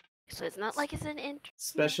 So it's not like it's an interest.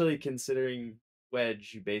 Especially considering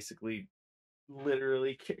Wedge, you basically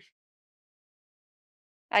literally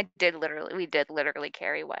We did literally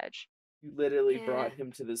carry Wedge. You literally brought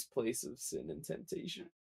him to this place of sin and temptation.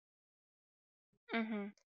 Mm-hmm.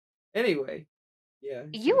 Anyway, yeah.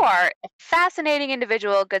 You are a fascinating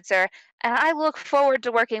individual, good sir, and I look forward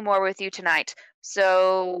to working more with you tonight.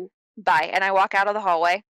 So, bye. And I walk out of the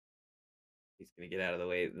hallway. He's gonna get out of the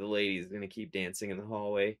way. The lady's gonna keep dancing in the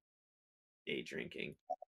hallway. Day drinking.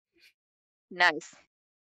 Nice.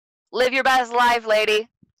 Live your best life, lady.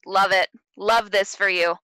 Love it. Love this for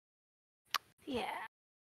you. Yeah.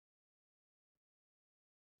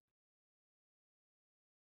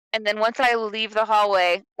 And then once I leave the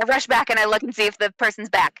hallway, I rush back and I look and see if the person's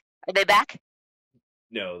back. Are they back?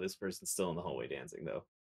 No, this person's still in the hallway dancing, though.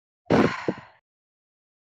 And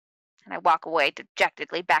I walk away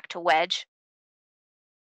dejectedly back to Wedge.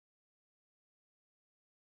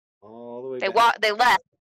 All the way back. They left.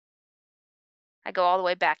 I go all the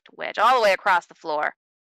way back to Wedge, all the way across the floor.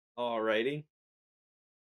 Alrighty.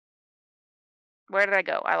 Where did I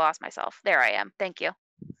go? I lost myself. There I am. Thank you.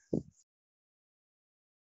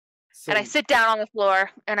 So, and I sit down on the floor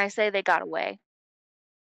and I say they got away.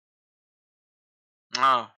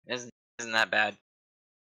 Oh, isn't that bad?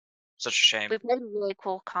 Such a shame. We played a really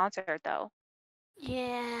cool concert, though.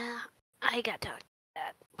 Yeah, I got to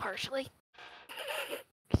that partially.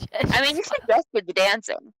 I mean, you suggested the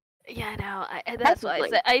dancing. Yeah, I know. That's why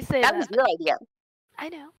I say that. That was your idea. I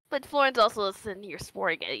know. But Florence also was sitting here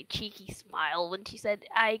sporting a cheeky smile when she said,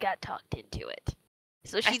 I got talked into it.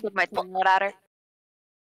 So she put my tongue out at her.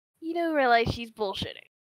 You don't realize she's bullshitting.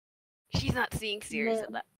 She's not seeing serious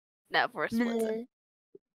of that. Not for a split second.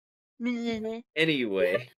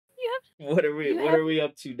 Anyway, what are we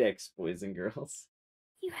up to next, boys and girls?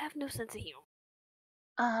 You have no sense of humor.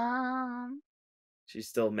 She's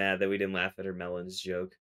still mad that we didn't laugh at her melons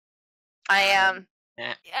joke. I am.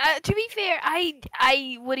 To be fair, I.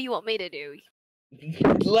 What do you want me to do?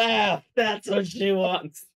 Laugh. That's what she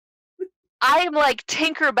wants. I am like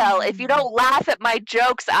Tinkerbell. If you don't laugh at my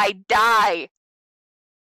jokes, I die.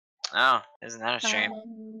 Oh, isn't that a shame?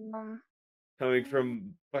 Coming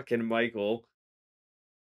from fucking Michael.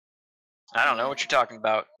 I don't know what you're talking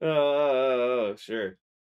about. Oh, sure.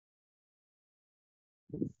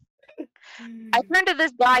 I turned to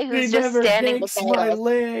this guy who's just standing beside my us.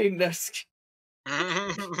 lane. That's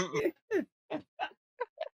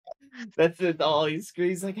it. All he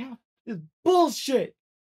screams like, "Ah, this is bullshit."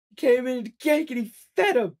 He came in the cake and he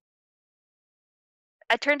fed him.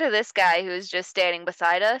 I turn to this guy who's just standing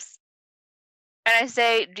beside us, and I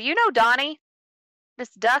say, "Do you know Donnie?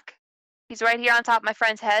 This duck? He's right here on top of my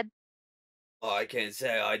friend's head." Oh, I can't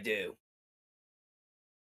say I do.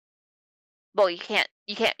 Well, you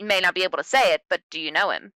may not be able to say it, but do you know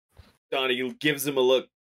him? Donnie gives him a look.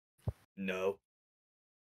 No.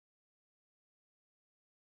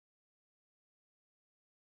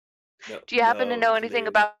 No, Do you happen to know anything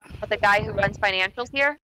about the guy who runs financials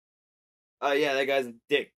here? Oh, yeah, that guy's a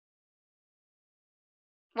dick.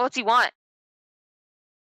 What's he want?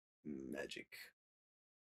 Magic.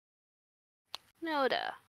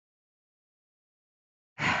 Noda.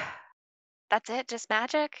 That's it? Just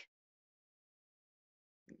magic?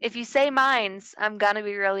 If you say mines, I'm gonna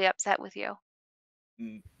be really upset with you.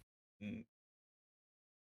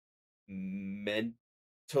 Mentals?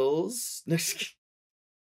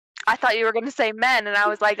 I thought you were gonna say men, and I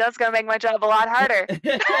was like, that's gonna make my job a lot harder.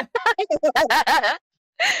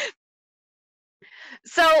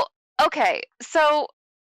 Okay.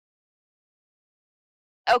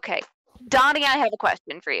 Donnie, I have a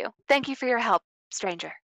question for you. Thank you for your help,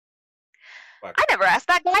 stranger. What? I never asked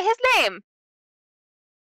that guy his name.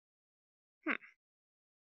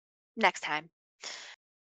 Next time.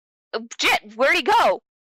 Shit, where'd he go?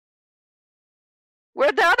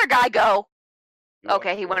 Where'd the other guy go?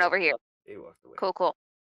 Okay, he went over here. He walked away. Cool.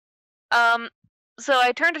 So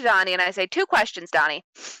I turn to Donnie and I say, 2 questions, Donnie.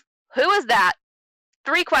 Who is that?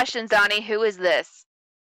 3 questions, Donnie. Who is this?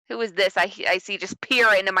 Who is this? I see just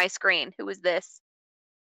peer into my screen. Who is this?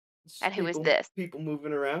 And who is this? People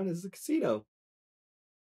moving around is the casino.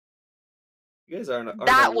 You guys aren't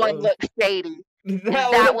that one alone. looks shady.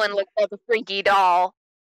 That one looks like a freaky doll.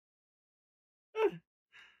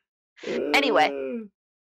 Anyway,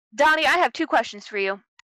 Donnie, I have 2 questions for you.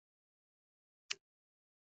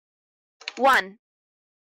 1,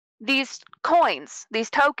 these coins, these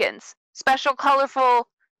tokens, special colorful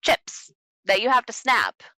chips that you have to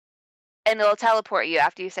snap, and it'll teleport you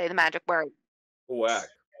after you say the magic word. Whack.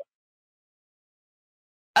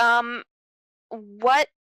 What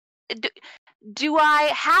do I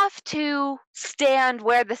have to stand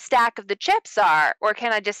where the stack of the chips are, or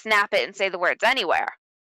can I just snap it and say the words anywhere?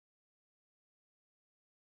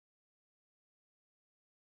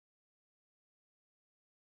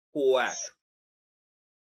 Whack.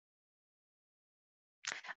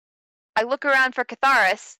 I look around for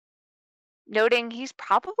Catharis, noting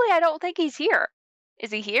I don't think he's here.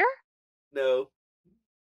 Is he here? No.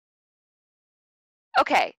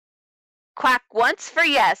 Okay. Quack once for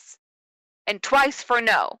yes, and twice for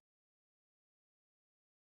no.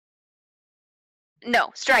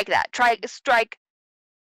 No, strike that. Strike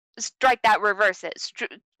that, reverse it.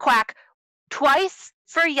 Quack twice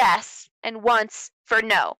for yes, and once for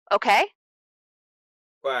no, okay?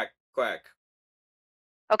 Quack, quack.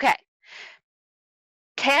 Okay.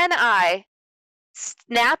 Can I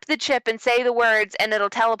snap the chip and say the words and it'll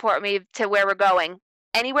teleport me to where we're going?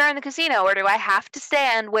 Anywhere in the casino, or do I have to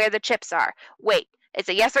stand where the chips are? Wait, it's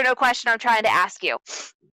a yes or no question I'm trying to ask you.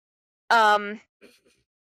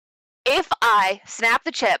 If I snap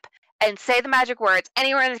the chip and say the magic words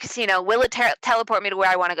anywhere in the casino, will it teleport me to where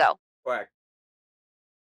I want to go? Quack.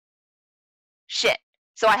 Shit.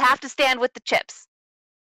 So I have to stand with the chips.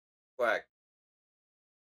 Quack.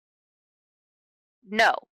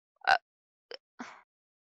 No.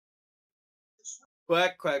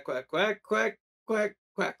 Quack, quack, quack, quack, quack, quack,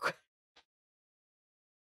 quack, quack.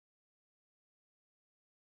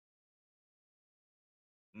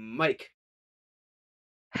 Mike.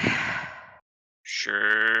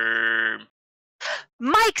 Sure.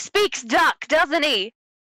 Mike speaks duck, doesn't he?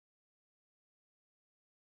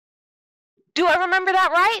 Do I remember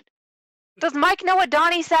that right? Does Mike know what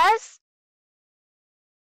Donnie says?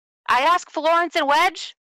 I ask Florence and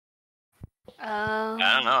Wedge.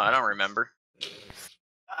 I don't know. I don't remember.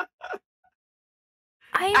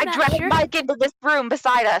 I dragged Mike into this room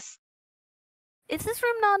beside us. Is this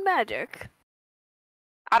room non-magic?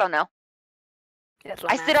 I don't know.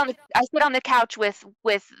 I sit on the couch with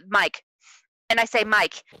Mike, and I say,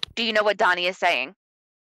 Mike, do you know what Donnie is saying?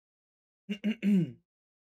 I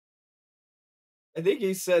think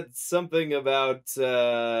he said something about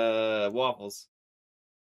waffles,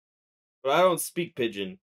 but I don't speak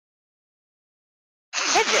pigeon.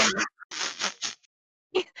 Pigeon.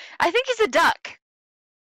 I think he's a duck.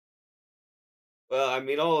 Well, I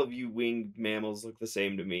mean, all of you winged mammals look the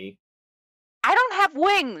same to me. I don't have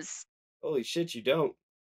wings. Holy shit, you don't.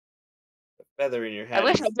 A feather in your hat. I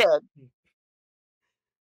wish I did.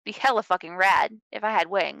 Be hella fucking rad if I had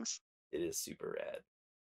wings. It is super rad.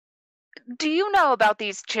 Do you know about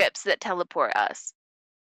these chips that teleport us?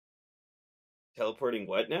 Teleporting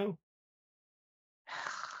what now?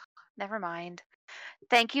 Never mind.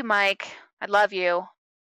 Thank you, Mike. I love you.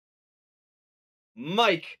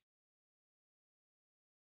 Mike!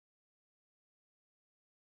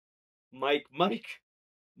 Mike.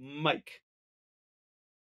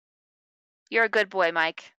 You're a good boy,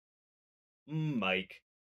 Mike. Mike.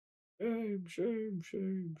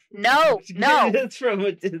 Shame. No! That's from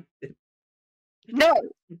a distance. No!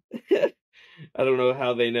 I don't know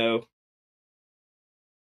how they know.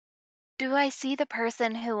 Do I see the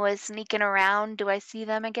person who was sneaking around? Do I see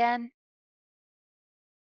them again?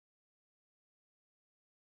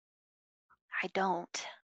 I don't.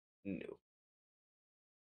 No.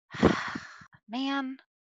 Man.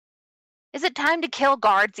 Is it time to kill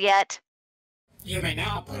guards yet? You may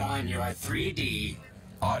now put on your 3D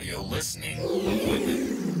audio listening equipment.